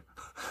Gervinho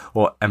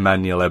or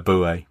Emmanuel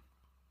Eboué.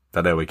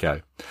 But there we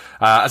go.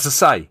 As I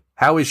say,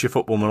 how is your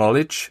football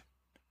knowledge?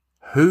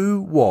 Who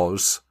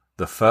was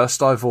the first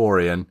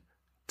Ivorian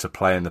to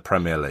play in the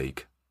Premier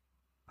League?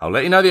 I'll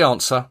let you know the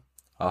answer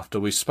after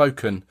we've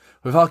spoken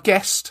with our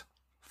guest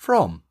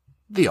from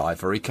the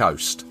Ivory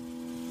Coast.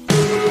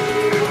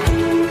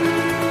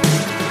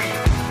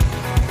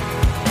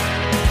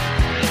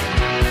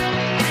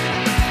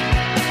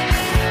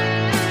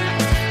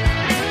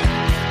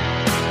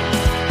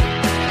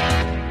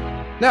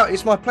 Now,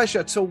 it's my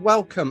pleasure to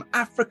welcome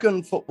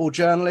African football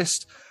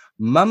journalist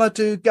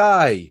Mamadou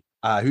Gueye,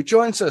 who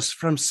joins us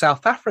from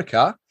South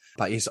Africa,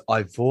 but is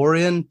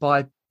Ivorian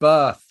by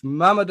birth.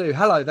 Mamadou,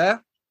 hello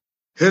there.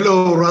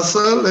 Hello,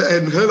 Russell,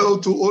 and hello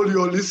to all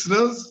your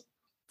listeners.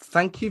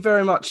 Thank you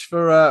very much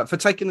for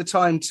taking the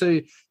time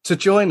to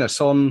join us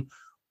on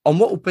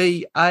what will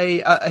be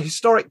a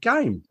historic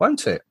game,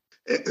 won't it?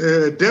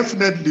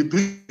 Definitely,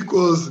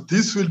 because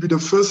this will be the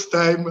first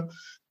time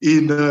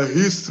in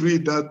history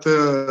that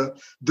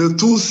the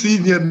two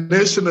senior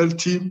national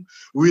team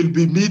will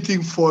be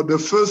meeting for the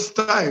first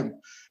time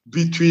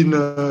between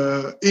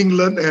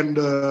England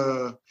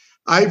and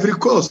Ivory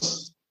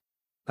Coast.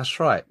 That's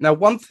right. Now,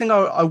 one thing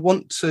I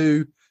want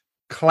to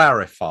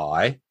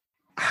clarify,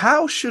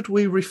 how should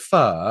we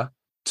refer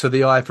to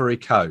the Ivory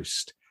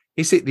Coast?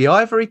 Is it the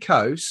Ivory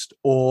Coast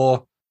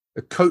or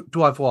Côte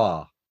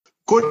d'Ivoire?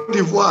 Côte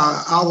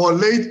d'Ivoire, our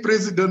late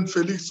President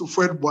Félix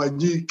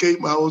Houphouët-Boigny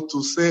came out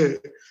to say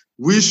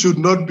we should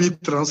not be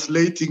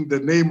translating the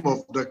name of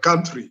the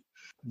country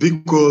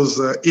because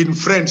in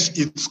French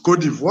it's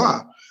Côte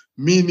d'Ivoire,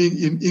 meaning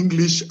in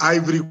English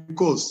Ivory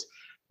Coast.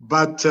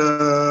 But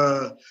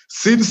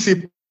since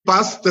he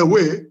passed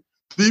away,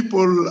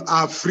 people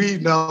are free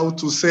now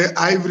to say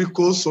Ivory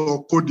Coast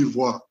or Côte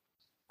d'Ivoire.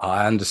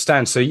 I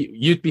understand. So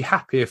you'd be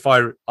happy if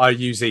I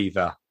use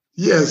either?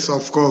 Yes,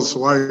 of course.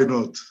 Why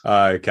not?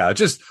 Okay.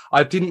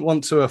 I didn't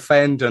want to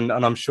offend, and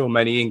I'm sure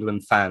many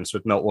England fans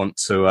would not want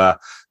to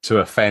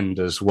offend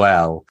as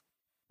well.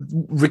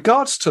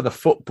 Regards to the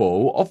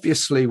football,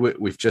 obviously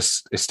we've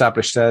just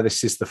established there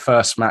this is the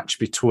first match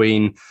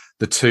between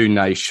the two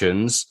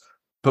nations.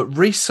 But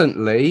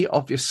recently,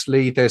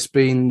 obviously, there's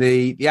been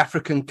the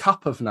African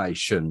Cup of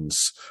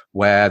Nations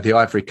where the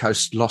Ivory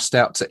Coast lost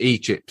out to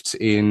Egypt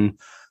in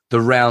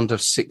the round of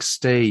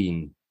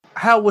 16.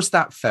 How was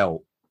that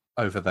felt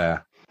over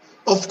there?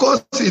 Of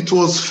course, it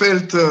was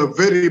felt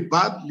very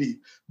badly,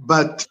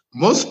 but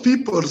most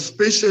people,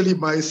 especially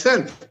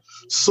myself,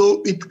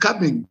 saw it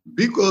coming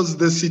because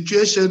the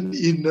situation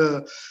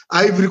in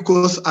Ivory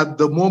Coast at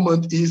the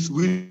moment is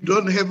we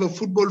don't have a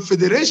football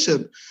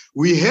federation.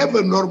 We have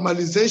a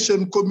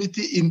normalization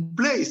committee in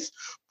place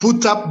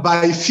put up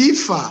by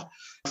FIFA,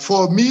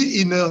 for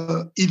me in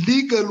an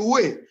illegal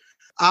way,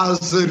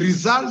 as a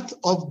result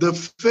of the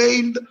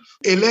failed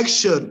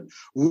election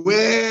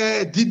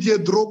where Didier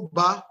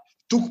Drogba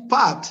took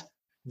part.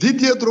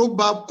 Didier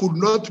Drogba could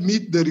not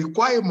meet the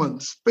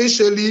requirements,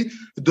 especially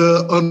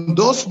the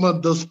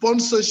endorsement, the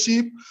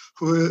sponsorship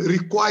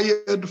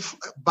required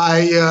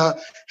by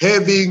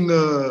having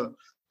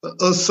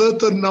a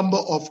certain number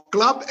of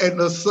club and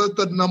a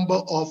certain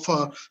number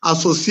of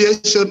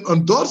association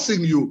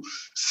endorsing you.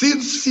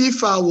 Since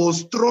FIFA was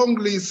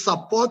strongly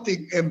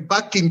supporting and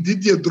backing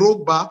Didier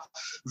Drogba,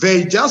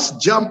 they just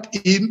jumped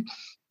in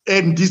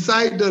and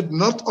decided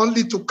not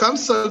only to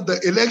cancel the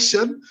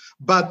election,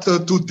 but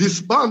to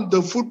disband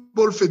the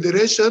Football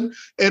Federation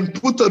and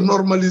put a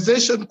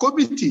normalization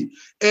committee.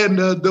 And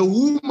the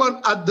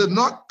woman at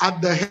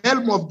the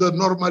helm of the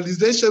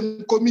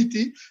normalization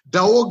committee,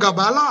 Dao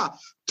Gabala,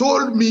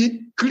 told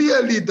me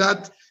clearly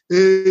that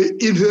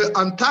in her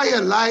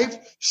entire life,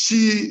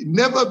 she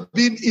never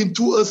been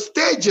into a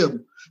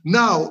stadium.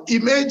 Now,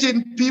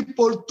 imagine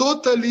people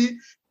totally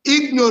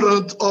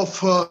ignorant of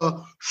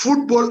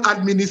football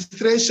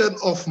administration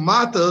of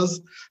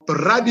matters,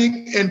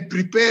 running and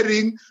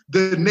preparing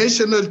the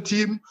national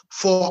team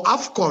for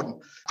AFCON.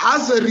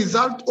 As a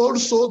result,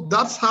 also,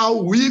 that's how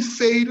we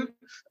failed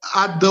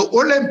at the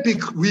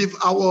Olympic with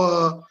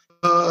our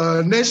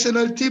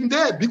national team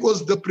there,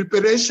 because the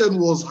preparation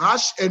was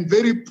harsh and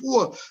very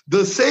poor.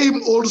 The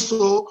same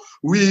also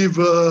with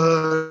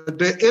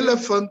the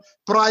elephant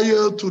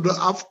prior to the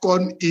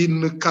AFCON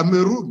in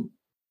Cameroon.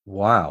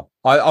 Wow.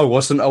 I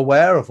wasn't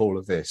aware of all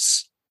of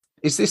this.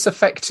 Is this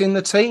affecting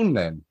the team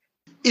then?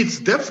 It's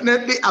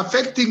definitely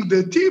affecting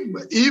the team.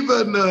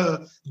 Even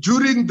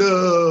during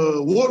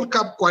the World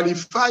Cup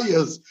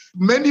qualifiers,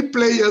 many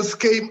players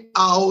came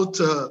out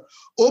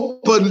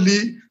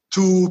openly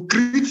to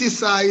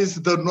criticize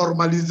the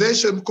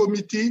normalization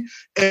committee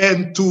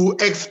and to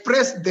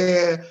express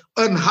their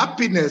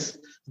unhappiness,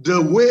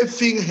 the way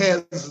things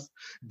has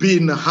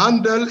been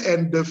handled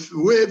and the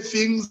way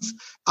things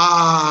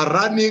are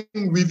running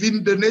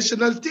within the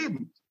national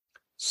team.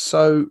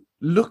 So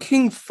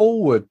looking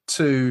forward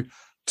to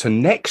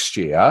next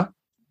year,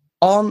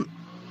 aren't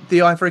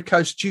the Ivory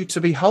Coast due to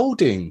be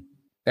holding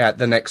at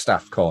the next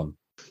AFCON?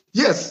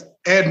 Yes,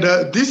 And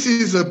this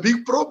is a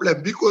big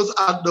problem because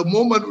at the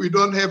moment we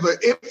don't have an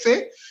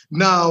FA.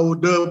 Now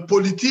the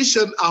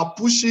politicians are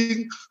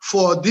pushing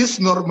for this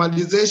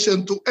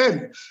normalization to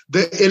end.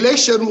 The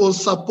election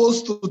was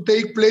supposed to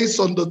take place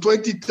on the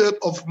 23rd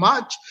of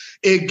March,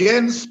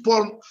 again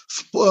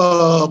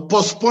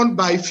postponed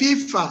by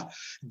FIFA,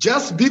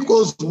 just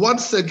because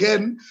once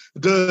again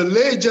the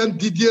legend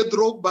Didier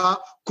Drogba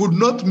could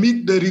not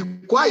meet the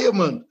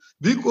requirement.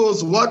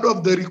 Because one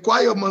of the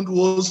requirements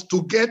was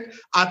to get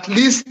at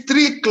least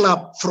 3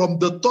 clubs from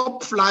the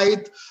top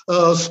flight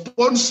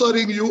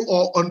sponsoring you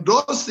or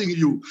endorsing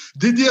you.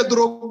 Didier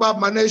Drogba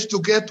managed to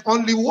get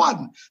only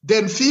 1.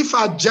 Then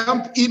FIFA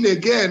jumped in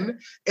again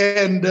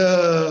and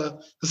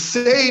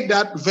say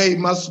that they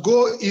must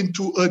go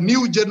into a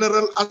new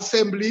General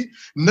Assembly.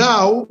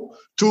 Now,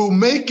 to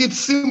make it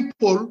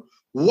simple,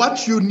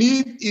 what you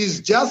need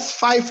is just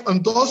 5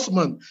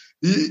 endorsements.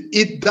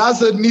 It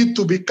doesn't need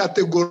to be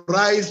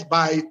categorized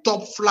by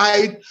top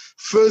flight,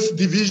 first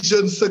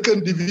division,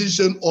 second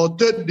division, or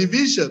third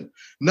division.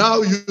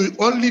 Now you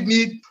only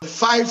need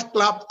 5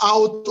 clubs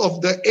out of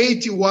the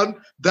 81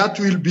 that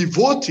will be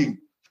voting.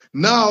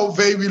 Now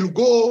they will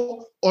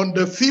go on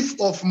the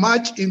 5th of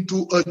March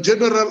into a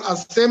General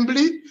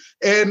Assembly,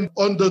 and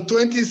on the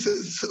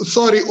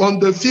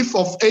 5th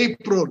of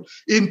April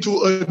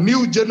into a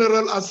new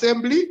General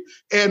Assembly,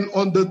 and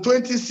on the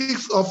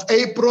 26th of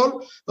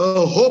April,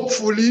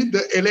 hopefully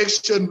the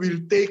election will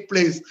take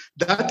place.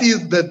 That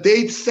is the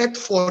date set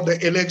for the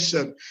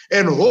election.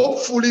 And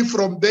hopefully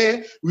from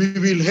there, we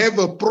will have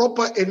a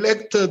proper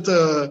elected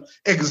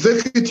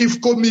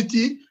executive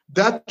committee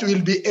that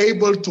will be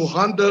able to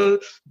handle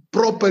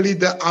properly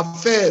the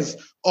affairs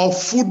of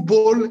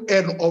football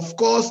and, of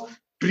course,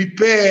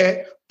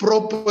 prepare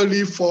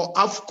properly for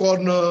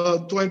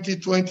AFCON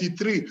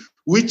 2023,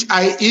 which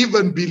I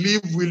even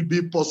believe will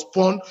be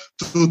postponed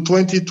to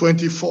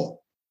 2024.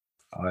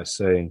 I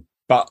see.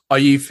 But are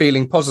you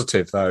feeling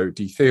positive, though?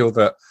 Do you feel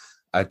that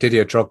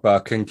Didier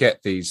Drogba can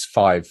get these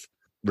 5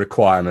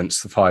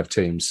 requirements, the 5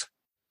 teams?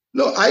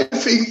 No, I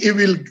think he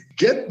will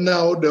get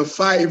now the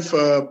 5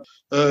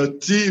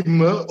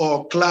 team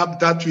or club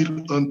that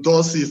will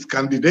endorse his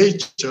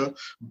candidature.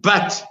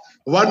 But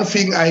one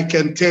thing I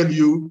can tell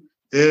you,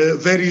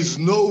 there is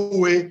no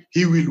way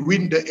he will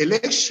win the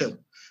election.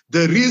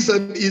 The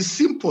reason is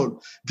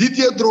simple.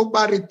 Didier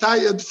Drogba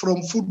retired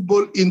from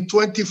football in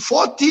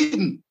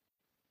 2014.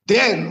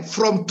 Then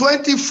from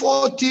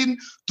 2014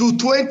 to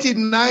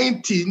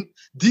 2019,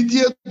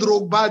 Didier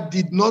Drogba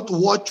did not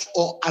watch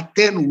or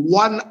attend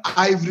one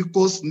Ivory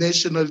Coast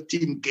national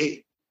team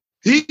game.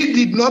 He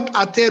did not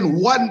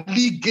attend one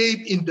league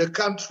game in the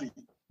country.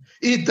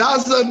 He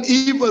doesn't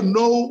even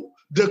know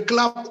the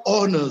club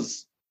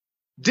owners.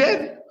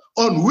 Then,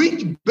 on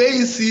which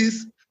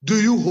basis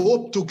do you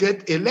hope to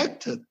get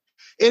elected?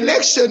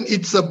 Election,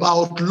 it's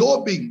about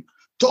lobbying,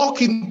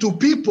 talking to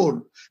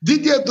people.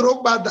 Didier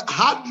Drogba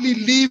hardly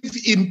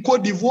lives in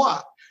Côte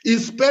d'Ivoire. He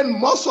spent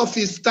most of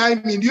his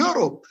time in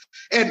Europe.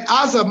 And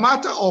as a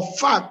matter of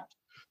fact,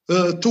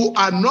 to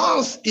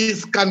announce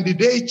his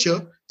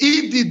candidature,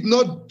 he did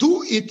not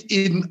do it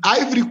in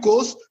Ivory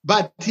Coast,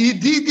 but he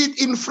did it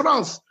in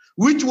France,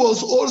 which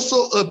was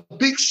also a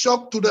big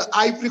shock to the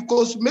Ivory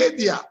Coast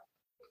media.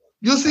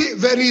 You see,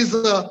 there is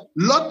a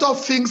lot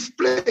of things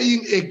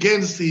playing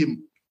against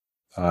him.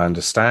 I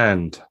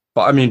understand.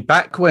 But I mean,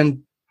 back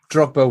when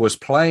Drogba was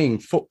playing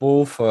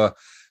football for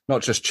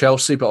not just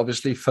Chelsea, but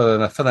obviously for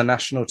the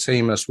national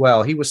team as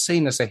well, he was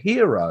seen as a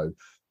hero.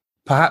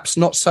 Perhaps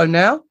not so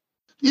now?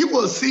 He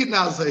was seen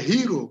as a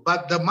hero,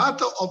 but the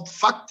matter of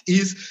fact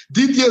is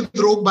Didier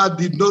Drogba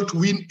did not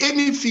win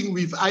anything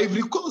with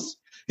Ivory Coast.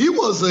 He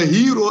was a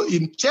hero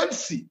in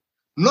Chelsea,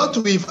 not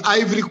with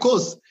Ivory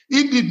Coast.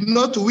 He did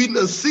not win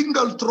a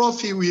single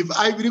trophy with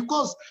Ivory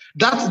Coast.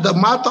 That's the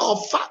matter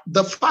of fact.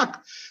 The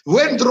fact.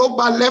 When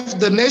Drogba left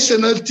the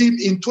national team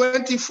in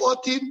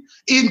 2014,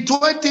 in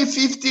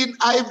 2015,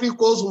 Ivory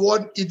Coast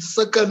won its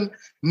second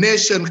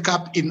Nation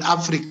Cup in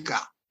Africa.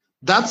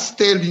 That's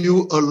tell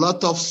you a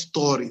lot of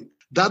story.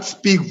 That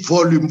speak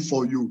volume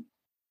for you.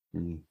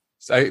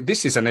 So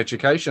this is an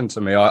education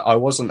to me. I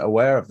wasn't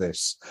aware of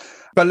this.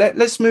 But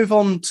let's move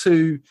on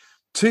to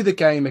the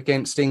game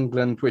against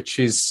England, which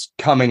is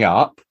coming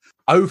up.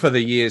 Over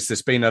the years,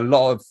 there's been a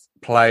lot of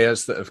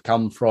players that have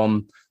come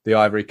from the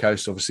Ivory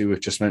Coast. Obviously, we've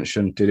just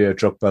mentioned Didier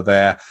Drogba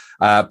there.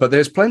 But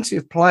there's plenty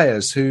of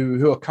players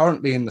who are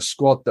currently in the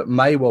squad that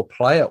may well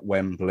play at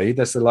Wembley.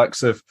 There's the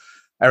likes of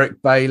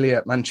Eric Bailly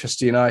at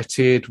Manchester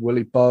United,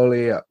 Willy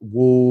Bowley at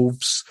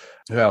Wolves.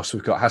 Who else?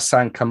 We've got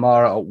Hassan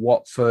Kamara at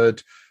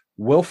Watford,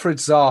 Wilfried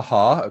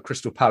Zaha at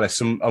Crystal Palace,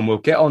 and we'll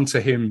get on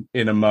to him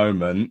in a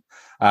moment.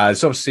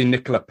 There's obviously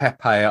Nicola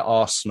Pepe at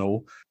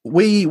Arsenal.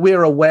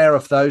 We're aware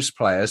of those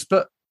players,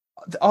 but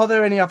are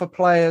there any other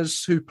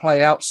players who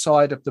play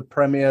outside of the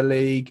Premier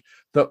League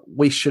that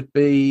we should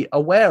be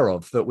aware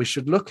of, that we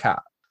should look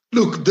at?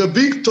 Look, the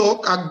big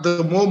talk at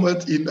the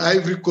moment in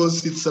Ivory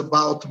Coast, it's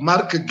about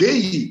Marc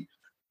Guéhi.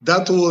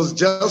 That was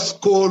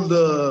just called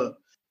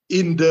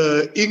in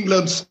the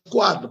England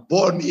squad,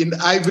 born in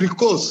Ivory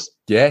Coast.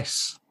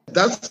 Yes.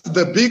 That's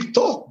the big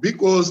talk,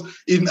 because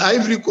in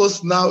Ivory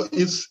Coast now,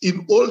 it's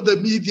in all the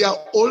media,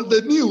 all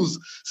the news,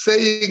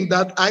 saying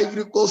that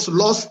Ivory Coast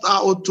lost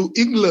out to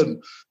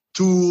England,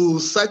 to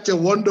such a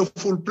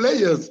wonderful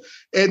players.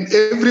 And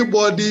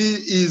everybody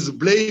is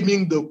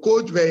blaming the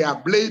coach. They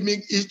are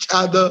blaming each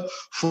other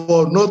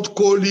for not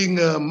calling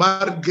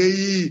Marc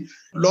Guéhi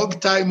long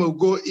time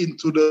ago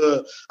into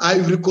the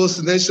Ivory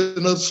Coast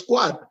national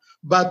squad.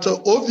 But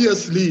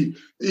obviously,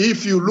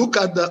 if you look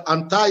at the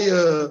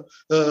entire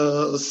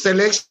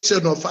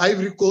selection of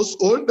Ivory Coast,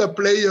 all the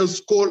players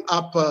called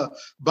up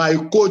by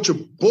Coach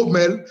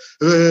Baumel,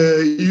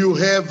 you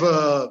have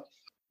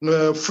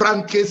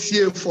Franck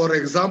Kessié, for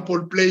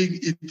example, playing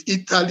in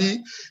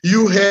Italy.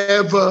 You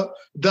have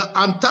the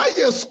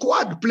entire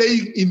squad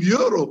playing in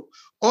Europe.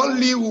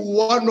 Only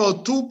one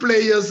or two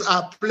players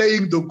are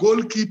playing the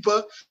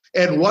goalkeeper,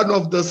 and one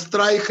of the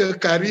striker,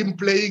 Karim,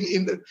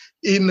 playing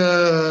in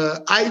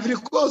Ivory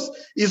Coast.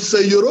 It's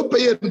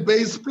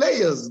European-based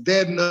players.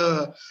 Then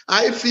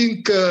I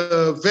think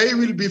they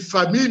will be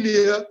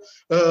familiar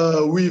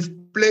with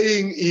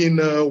playing in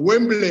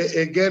Wembley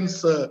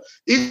against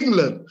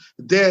England.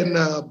 Then,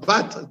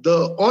 but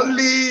the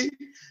only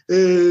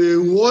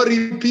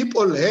worry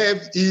people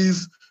have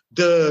is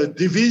the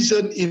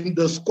division in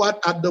the squad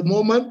at the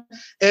moment.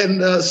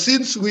 And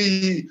since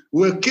we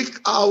were kicked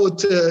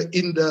out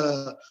in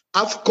the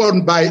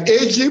AFCON by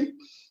Egypt,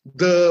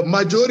 the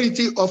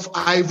majority of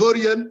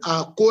Ivorians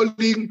are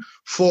calling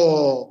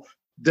for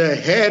the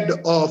head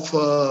of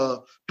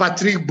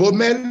Patrick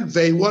Baumel.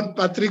 They want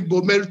Patrick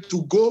Baumel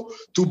to go,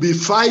 to be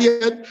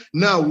fired.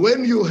 Now,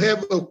 when you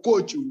have a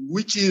coach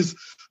which is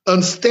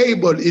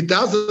unstable, it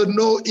doesn't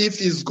know if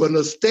he's going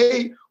to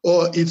stay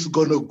or it's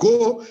going to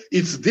go,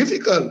 it's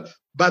difficult.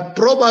 But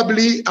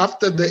probably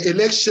after the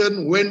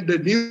election, when the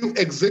new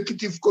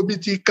executive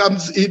committee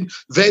comes in,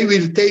 they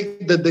will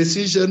take the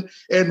decision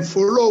and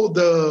follow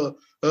the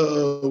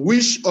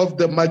wish of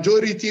the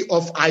majority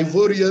of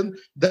Ivorians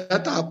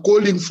that are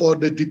calling for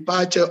the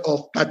departure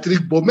of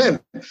Patrick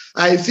Baumel.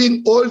 I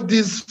think all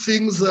these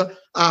things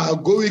are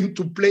going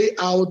to play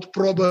out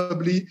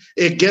probably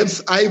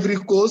against Ivory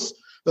Coast,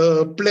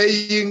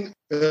 playing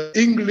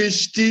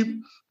English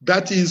team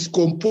that is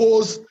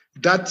composed,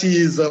 that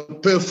is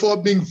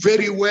performing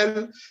very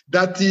well,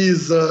 that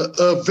is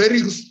a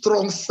very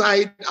strong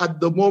side at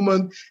the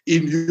moment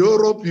in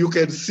Europe. You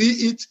can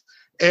see it.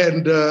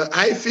 And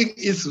I think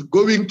it's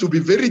going to be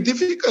very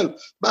difficult.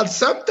 But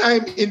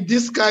sometimes in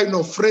this kind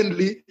of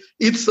friendly,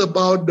 it's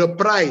about the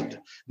pride.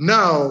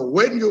 Now,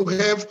 when you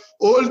have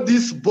all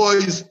these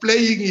boys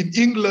playing in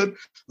England,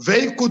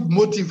 they could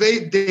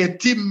motivate their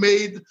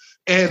teammates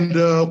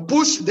and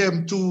push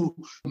them to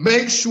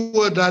make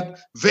sure that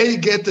they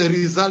get a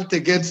result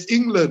against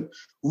England,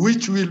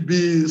 which will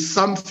be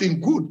something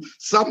good.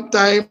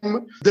 Sometimes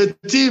the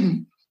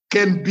team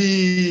can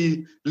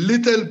be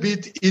little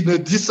bit in a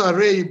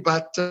disarray,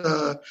 but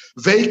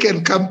they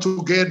can come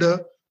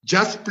together,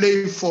 just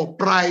play for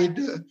pride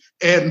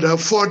and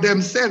for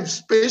themselves.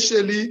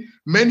 Especially,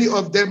 many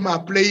of them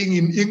are playing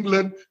in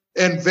England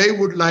and they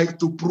would like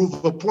to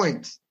prove a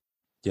point.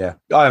 Yeah,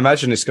 I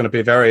imagine it's going to be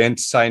a very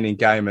entertaining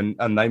game,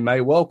 and they may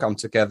well come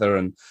together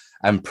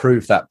and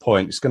prove that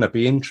point. It's going to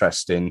be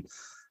interesting.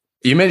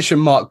 You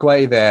mentioned Marc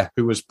Guéhi there,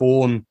 who was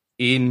born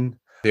in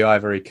the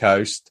Ivory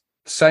Coast.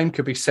 Same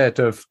could be said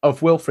of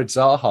Wilfried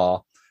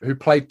Zaha, who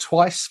played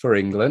twice for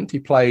England. He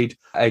played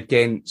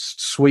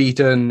against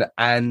Sweden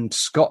and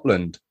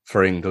Scotland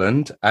for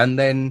England, and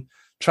then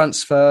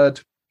transferred,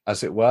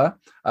 as it were,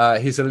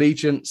 his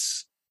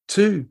allegiance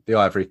to the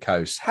Ivory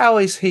Coast. How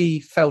is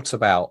he felt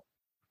about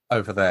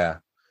over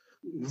there?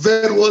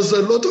 There was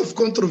a lot of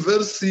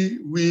controversy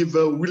with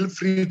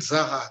Wilfried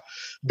Zaha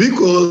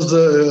because,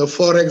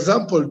 for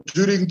example,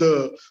 during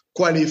the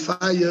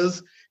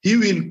qualifiers, he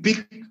will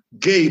pick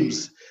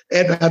games.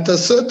 And at a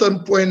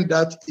certain point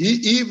that he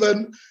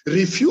even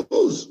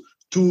refused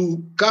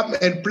to come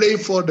and play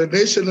for the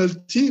national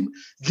team,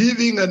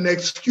 giving an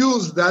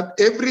excuse that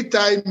every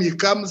time he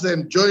comes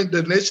and joins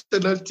the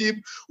national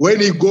team, when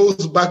he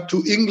goes back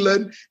to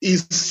England,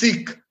 he's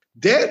sick.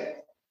 Then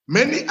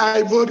many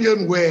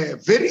Ivorians were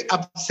very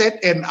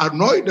upset and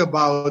annoyed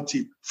about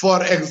it.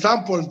 For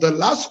example, the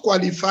last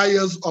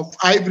qualifiers of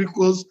Ivory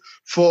Coast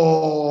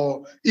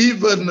for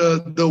even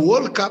the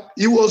World Cup,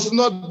 he was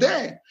not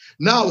there.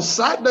 Now,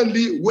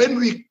 suddenly, when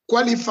we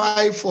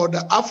qualify for the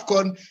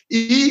AFCON,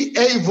 he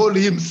evolved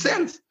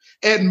himself.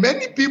 And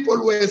many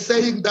people were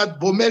saying that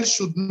Baumel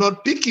should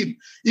not pick him.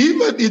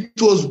 Even it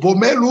was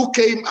Baumel who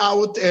came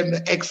out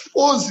and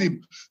exposed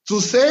him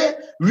to say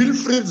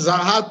Wilfried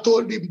Zaha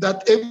told him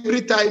that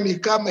every time he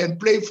come and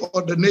play for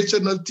the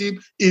national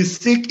team, he's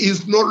sick,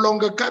 he's no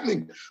longer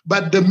coming.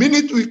 But the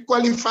minute we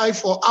qualify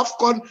for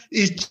AFCON,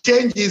 he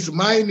changed his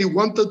mind. He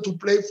wanted to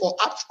play for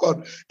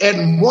AFCON.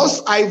 And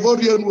most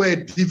Ivorians were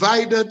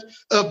divided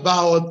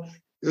about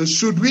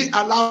should we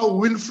allow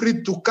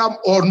Wilfried to come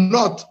or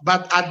not?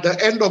 But at the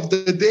end of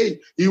the day,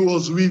 he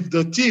was with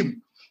the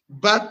team.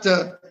 But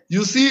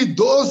you see,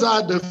 those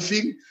are the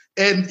things,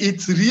 and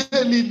it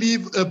really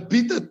leaves a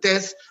bitter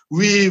taste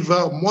with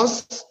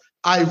most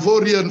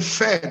Ivorian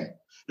fan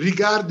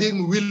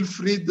regarding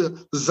Wilfried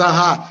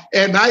Zaha.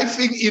 And I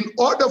think in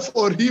order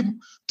for him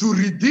to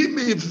redeem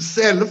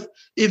himself,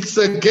 it's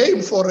a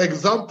game, for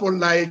example,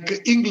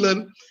 like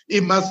England, he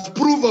must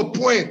prove a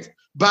point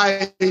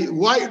by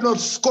why not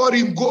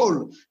scoring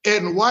goal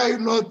and why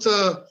not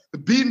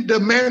being the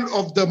man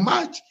of the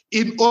match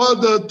in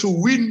order to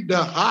win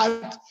the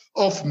heart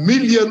of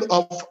millions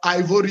of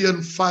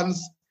Ivorian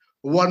fans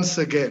once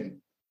again.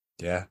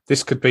 Yeah,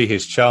 this could be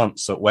his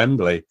chance at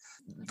Wembley.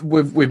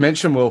 We've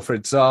mentioned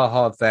Wilfried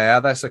Zaha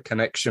there. There's a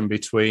connection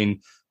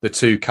between the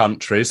two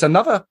countries.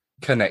 Another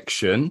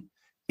connection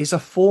is a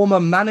former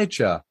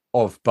manager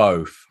of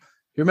both.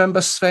 You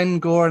remember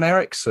Sven-Göran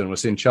Eriksson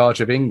was in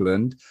charge of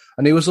England,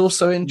 and he was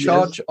also in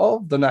charge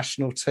of the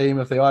national team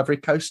of the Ivory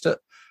Coast at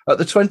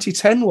the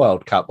 2010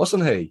 World Cup,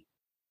 wasn't he?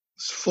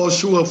 For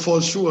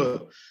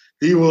sure.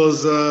 He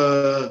was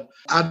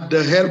at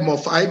the helm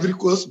of Ivory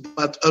Coast,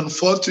 but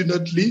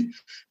unfortunately,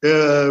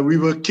 we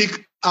were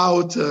kicked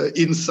out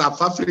in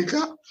South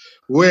Africa,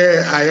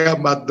 where I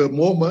am at the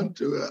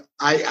moment.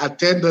 I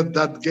attended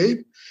that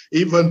game,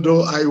 even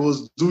though I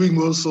was doing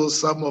also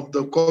some of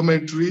the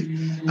commentary.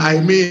 I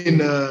mean,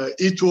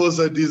 it was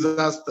a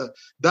disaster.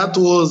 That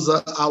was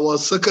our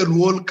second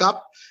World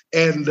Cup,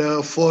 and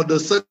for the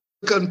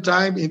second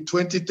time in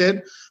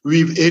 2010,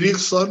 with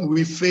Eriksson,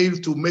 we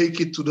failed to make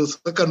it to the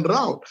second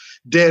round.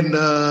 Then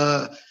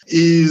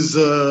his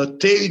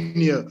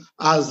tenure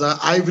as an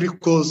Ivory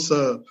Coast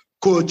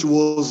coach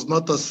was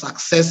not a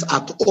success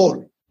at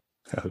all.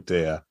 Oh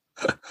dear.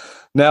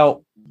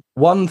 Now,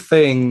 one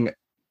thing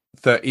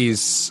that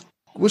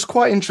was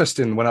quite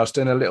interesting when I was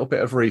doing a little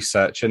bit of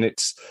research, and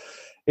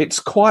it's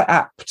quite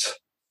apt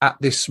at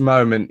this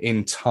moment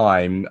in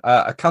time.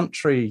 A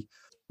country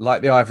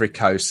like the Ivory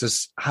Coast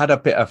has had a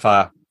bit of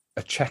a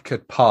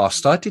checkered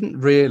past. I didn't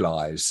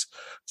realise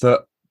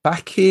that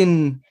back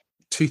in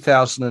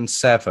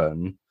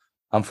 2007,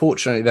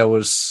 unfortunately,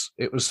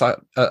 it was like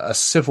a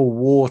civil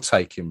war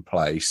taking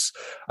place.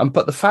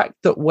 But the fact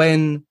that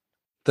when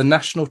the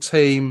national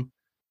team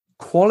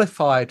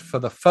qualified for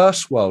the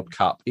first World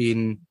Cup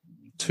in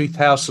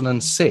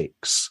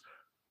 2006,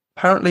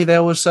 apparently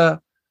there was a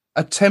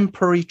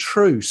temporary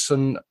truce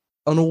and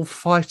all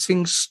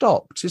fighting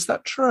stopped. Is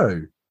that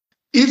true?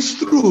 It's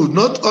true,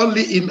 not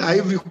only in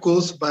Ivory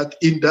Coast, but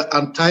in the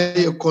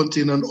entire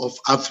continent of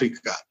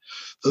Africa.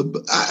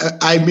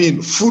 I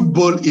mean,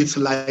 football is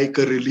like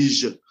a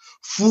religion.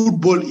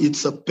 Football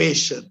is a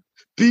passion.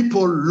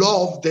 People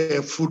love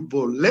their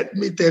football. Let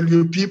me tell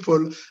you,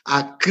 people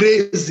are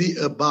crazy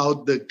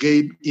about the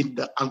game in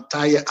the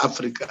entire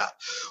Africa.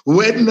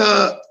 When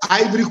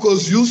Ivory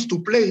Coast used to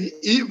play,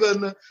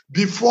 even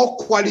before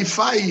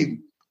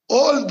qualifying,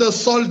 all the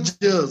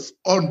soldiers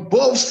on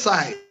both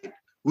sides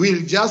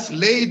will just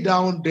lay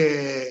down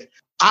their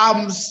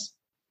arms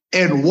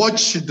and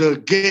watch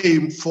the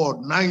game for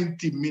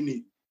 90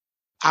 minutes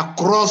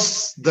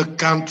across the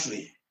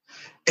country.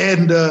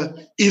 And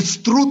it's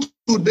true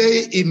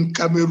today in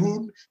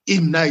Cameroon,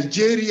 in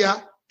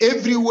Nigeria,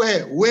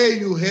 everywhere where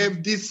you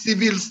have this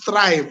civil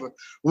strife,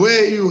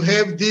 where you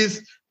have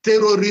these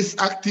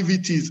terrorist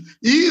activities.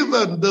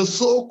 Even the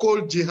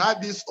so-called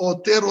jihadists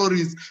or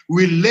terrorists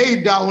will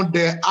lay down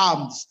their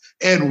arms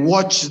and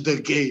watch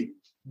the game.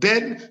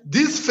 Then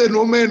this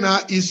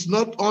phenomena is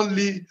not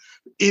only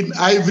in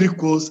Ivory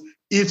Coast,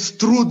 it's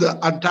through the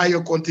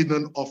entire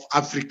continent of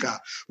Africa.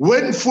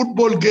 When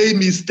football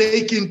game is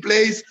taking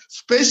place,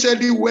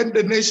 especially when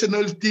the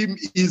national team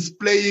is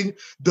playing,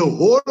 the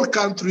whole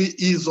country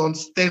is on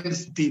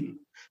standstill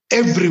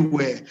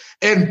everywhere.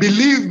 And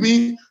believe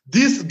me,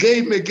 this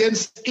game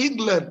against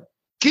England,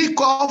 kick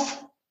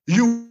off,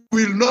 you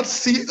will not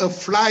see a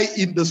fly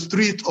in the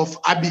street of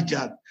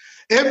Abidjan.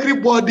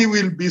 Everybody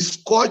will be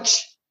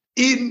scotched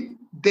in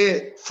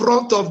the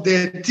front of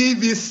their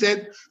TV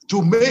set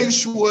to make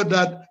sure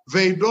that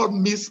they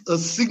don't miss a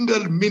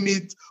single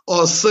minute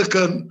or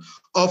second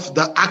of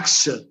the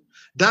action.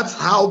 That's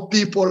how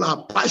people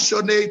are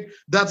passionate.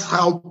 That's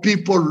how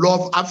people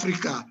love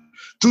Africa.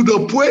 To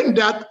the point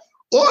that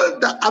all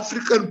the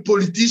African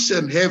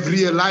politicians have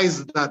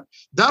realized that.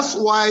 That's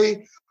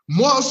why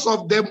most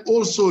of them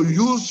also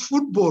use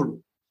football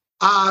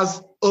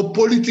as a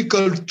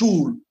political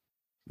tool.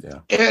 Yeah.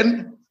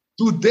 And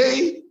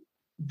today,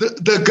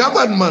 the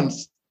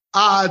governments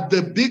are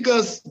the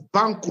biggest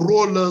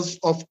bankrollers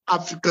of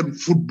African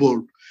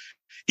football.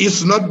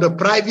 It's not the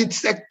private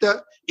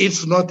sector.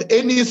 It's not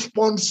any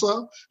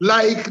sponsor.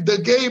 Like the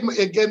game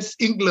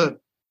against England,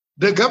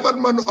 the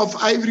government of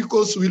Ivory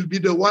Coast will be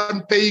the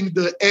one paying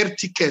the air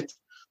ticket,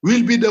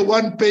 will be the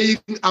one paying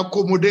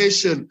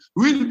accommodation,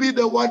 will be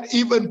the one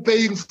even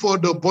paying for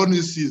the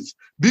bonuses,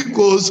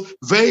 because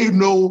they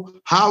know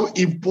how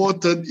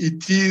important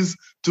it is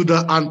to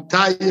the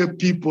entire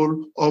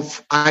people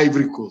of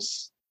Ivory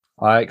Coast.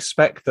 I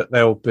expect that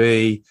there'll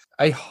be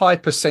a high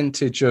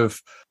percentage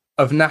of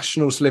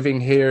nationals living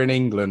here in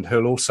England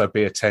who'll also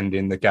be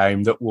attending the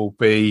game that will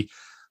be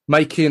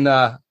making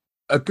a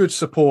good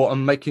support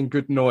and making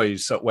good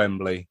noise at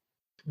Wembley.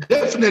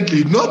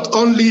 Definitely, not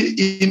only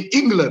in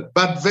England,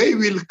 but they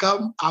will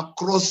come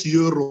across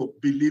Europe,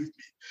 believe me.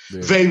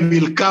 Yeah. They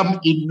will come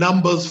in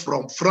numbers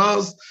from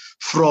France,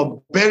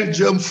 from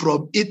Belgium,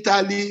 from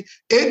Italy.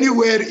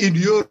 Anywhere in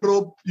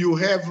Europe you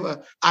have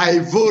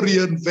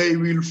Ivorian, they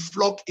will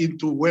flock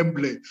into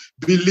Wembley.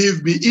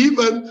 Believe me,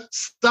 even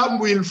some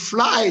will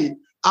fly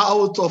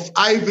out of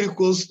Ivory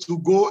Coast to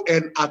go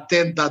and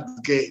attend that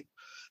game.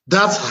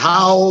 That's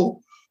how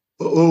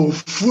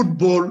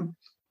football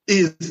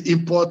is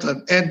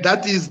important. And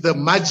that is the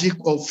magic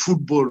of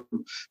football,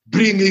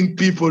 bringing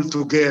people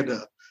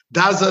together.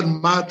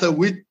 Doesn't matter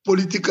which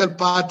political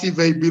party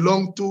they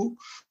belong to,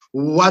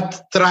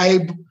 what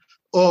tribe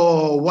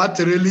or what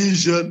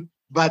religion,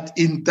 but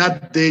in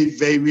that day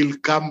they will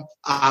come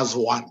as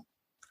one.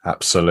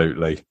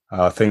 Absolutely.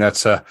 I think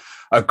that's a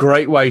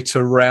great way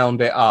to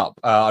round it up.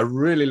 I'm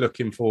really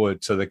looking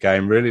forward to the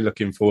game, really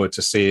looking forward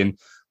to seeing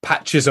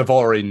patches of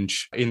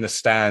orange in the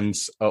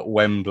stands at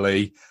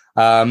Wembley.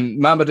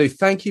 Mamadou,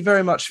 thank you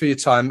very much for your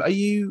time. Are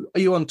you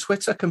on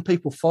Twitter? Can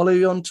people follow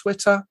you on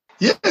Twitter?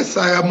 Yes,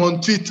 I am on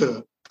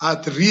Twitter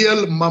at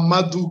Real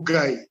Mamadou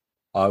Guy.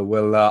 I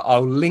will.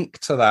 I'll link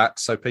to that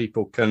so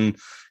people can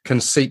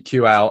seek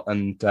you out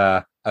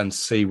and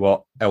see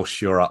what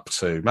else you're up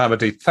to.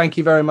 Mamadou, thank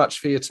you very much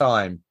for your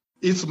time.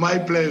 It's my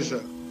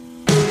pleasure.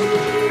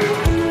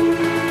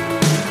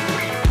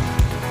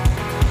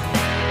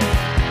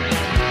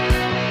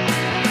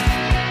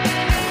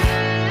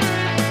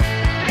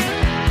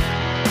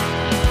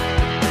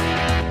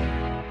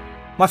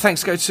 My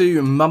thanks go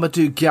to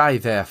Mamadou Gueye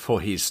there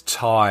for his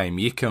time.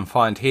 You can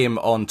find him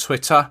on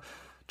Twitter,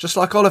 just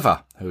like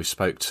Oliver, who we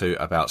spoke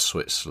to about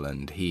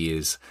Switzerland. He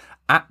is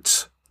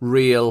at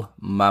Real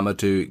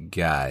Mamadou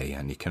Gueye,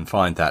 and you can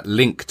find that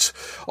linked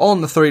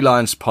on the Three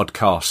Lions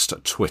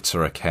podcast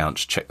Twitter account.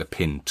 Check the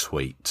pinned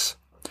tweet.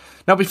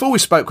 Now, before we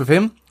spoke with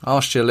him, I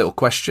asked you a little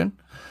question.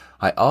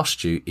 I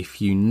asked you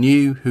if you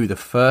knew who the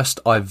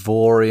first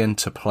Ivorian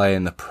to play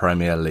in the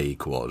Premier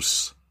League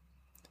was.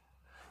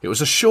 It was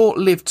a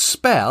short-lived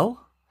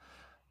spell,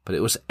 but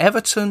it was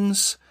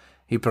Everton's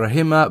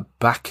Ibrahima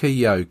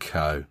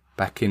Bakayoko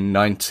back in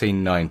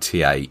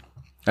 1998.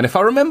 And if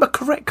I remember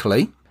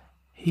correctly,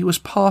 he was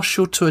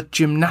partial to a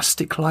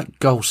gymnastic-like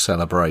goal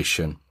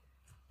celebration.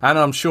 And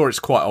I'm sure it's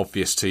quite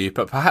obvious to you,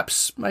 but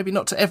perhaps maybe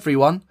not to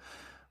everyone.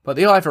 But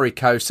the Ivory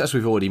Coast, as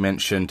we've already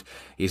mentioned,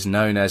 is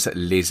known as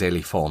Les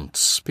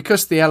Éléphants,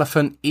 because the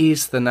elephant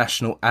is the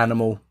national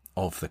animal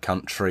of the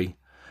country,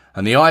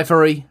 and the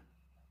ivory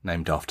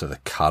named after the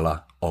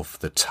colour of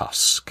the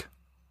tusk.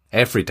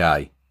 Every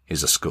day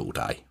is a school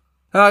day.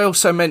 And I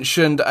also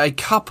mentioned a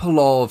couple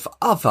of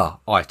other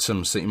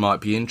items that you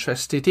might be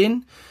interested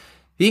in.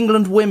 The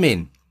England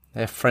women,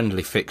 their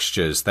friendly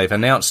fixtures. They've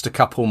announced a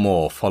couple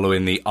more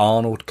following the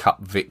Arnold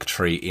Cup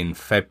victory in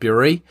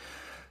February.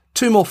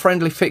 2 more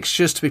friendly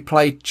fixtures to be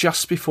played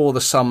just before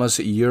the summer's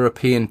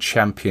European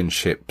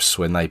Championships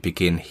when they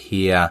begin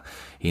here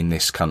in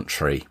this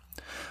country.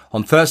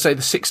 On Thursday,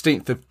 the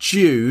 16th of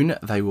June,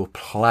 they will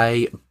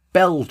play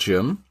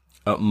Belgium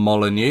at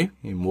Molineux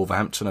in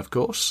Wolverhampton, of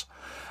course.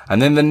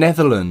 And then the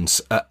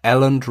Netherlands at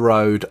Elland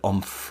Road on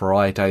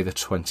Friday, the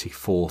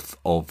 24th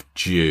of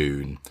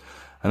June.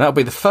 And that'll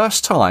be the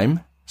first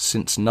time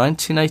since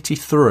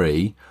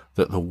 1983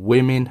 that the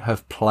women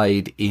have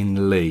played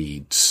in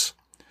Leeds.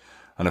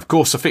 And of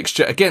course, a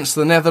fixture against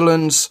the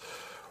Netherlands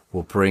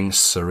will bring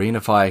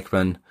Serena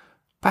Wiegman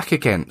back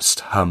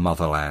against her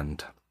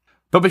motherland.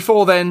 But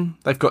before then,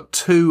 they've got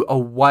 2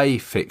 away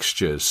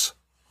fixtures,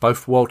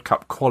 both World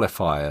Cup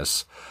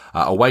qualifiers,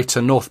 away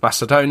to North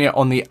Macedonia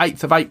on the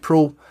 8th of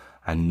April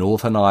and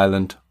Northern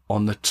Ireland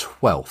on the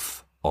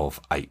 12th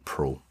of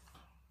April.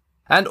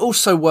 And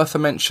also worth a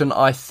mention,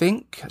 I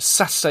think,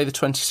 Saturday the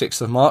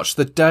 26th of March,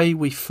 the day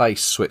we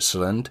face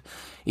Switzerland,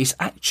 is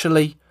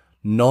actually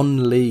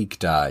non-league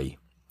day.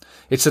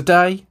 It's a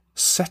day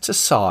set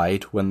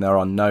aside when there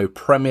are no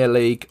Premier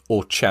League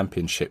or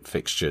Championship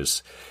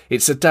fixtures.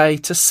 It's a day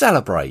to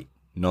celebrate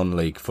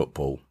non-league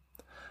football.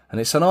 And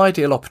it's an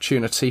ideal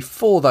opportunity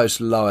for those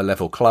lower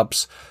level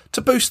clubs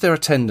to boost their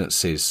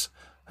attendances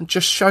and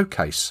just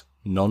showcase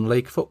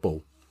non-league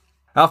football.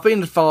 I've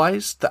been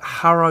advised that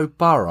Harrow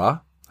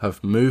Borough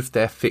have moved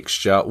their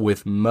fixture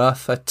with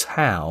Merthyr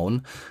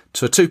Town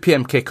to a 2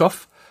 p.m.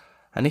 kickoff.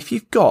 And if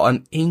you've got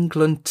an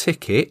England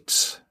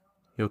ticket,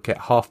 you'll get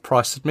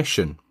half-price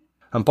admission.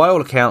 And by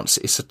all accounts,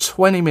 it's a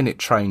 20-minute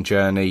train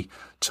journey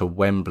to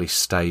Wembley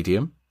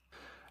Stadium.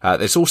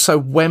 There's also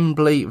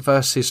Wembley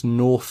versus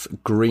North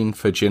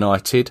Greenford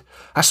United.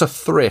 That's a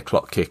 3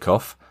 o'clock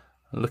kickoff.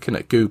 Looking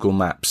at Google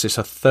Maps, it's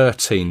a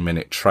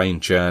 13-minute train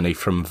journey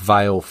from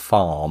Vale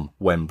Farm,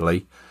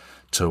 Wembley,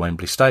 to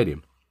Wembley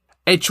Stadium.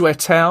 Edgware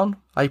Town,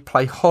 they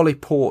play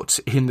Hollyport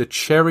in the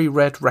Cherry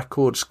Red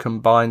Records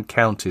Combined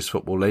Counties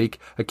Football League.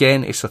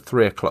 Again, it's a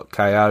 3 o'clock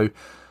KO.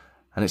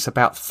 And it's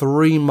about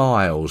 3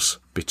 miles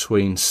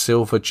between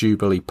Silver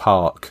Jubilee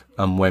Park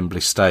and Wembley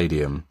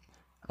Stadium.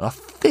 I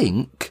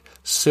think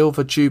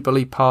Silver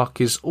Jubilee Park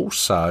is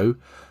also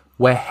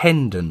where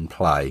Hendon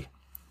play.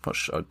 Not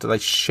sure. Do they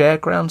share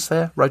grounds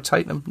there?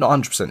 Rotate them? Not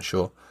 100%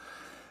 sure.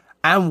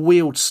 And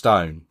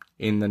Wealdstone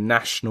in the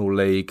National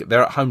League.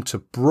 They're at home to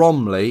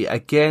Bromley.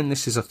 Again,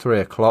 this is a 3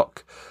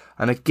 o'clock.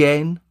 And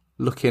again,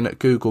 looking at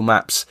Google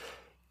Maps,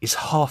 is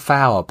half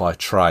hour by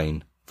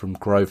train from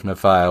Grosvenor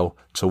Vale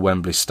to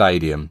Wembley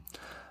Stadium.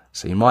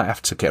 So you might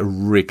have to get a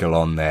wriggle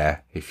on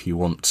there if you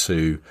want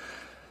to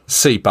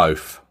see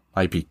both.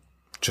 Maybe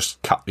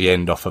just cut the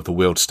end off of the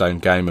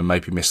Wealdstone game and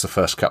maybe miss the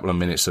first couple of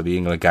minutes of the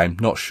England game.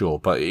 Not sure,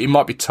 but it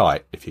might be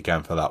tight if you're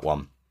going for that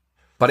one.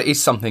 But it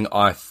is something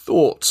I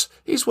thought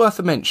is worth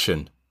a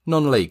mention.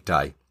 Non-league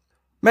day.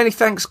 Many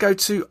thanks go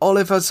to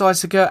Oliver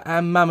Zeisiger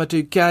and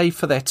Mamadou Gay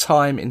for their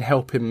time in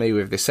helping me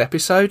with this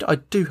episode. I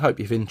do hope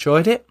you've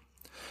enjoyed it.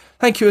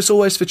 Thank you as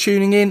always for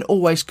tuning in.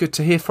 Always good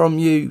to hear from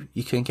you.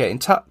 You can get in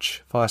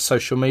touch via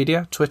social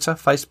media, Twitter,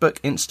 Facebook,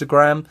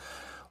 Instagram,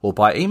 or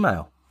by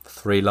email,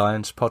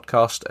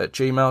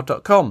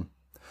 threelionspodcast@gmail.com.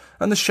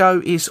 And the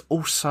show is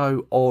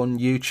also on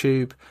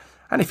YouTube.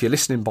 And if you're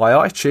listening by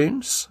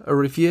iTunes, a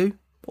review,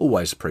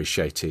 always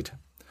appreciated.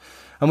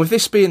 And with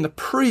this being the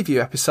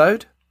preview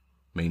episode,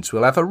 means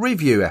we'll have a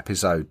review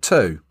episode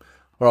too,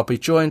 where I'll be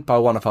joined by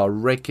one of our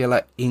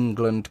regular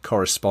England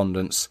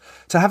correspondents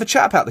to have a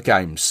chat about the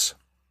games.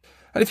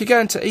 And if you're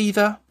going to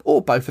either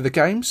or both of the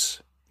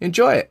games,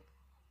 enjoy it,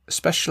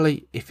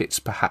 especially if it's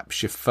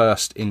perhaps your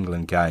first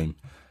England game,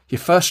 your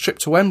first trip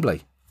to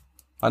Wembley.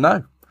 I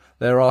know,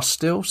 there are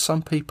still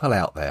some people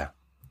out there.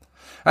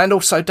 And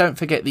also don't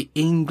forget the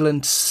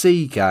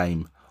England-C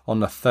game on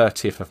the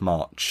 30th of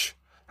March.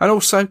 And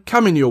also,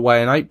 coming your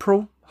way in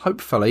April,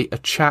 hopefully a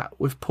chat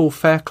with Paul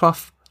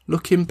Fairclough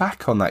looking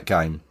back on that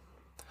game.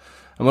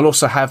 And we'll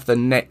also have the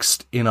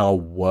next in our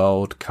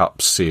World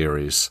Cup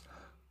series,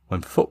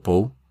 when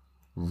football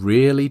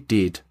really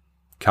did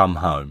come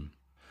home.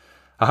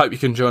 I hope you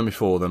can join me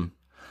for them.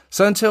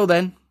 So until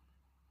then,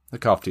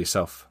 look after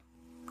yourself.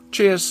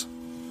 Cheers.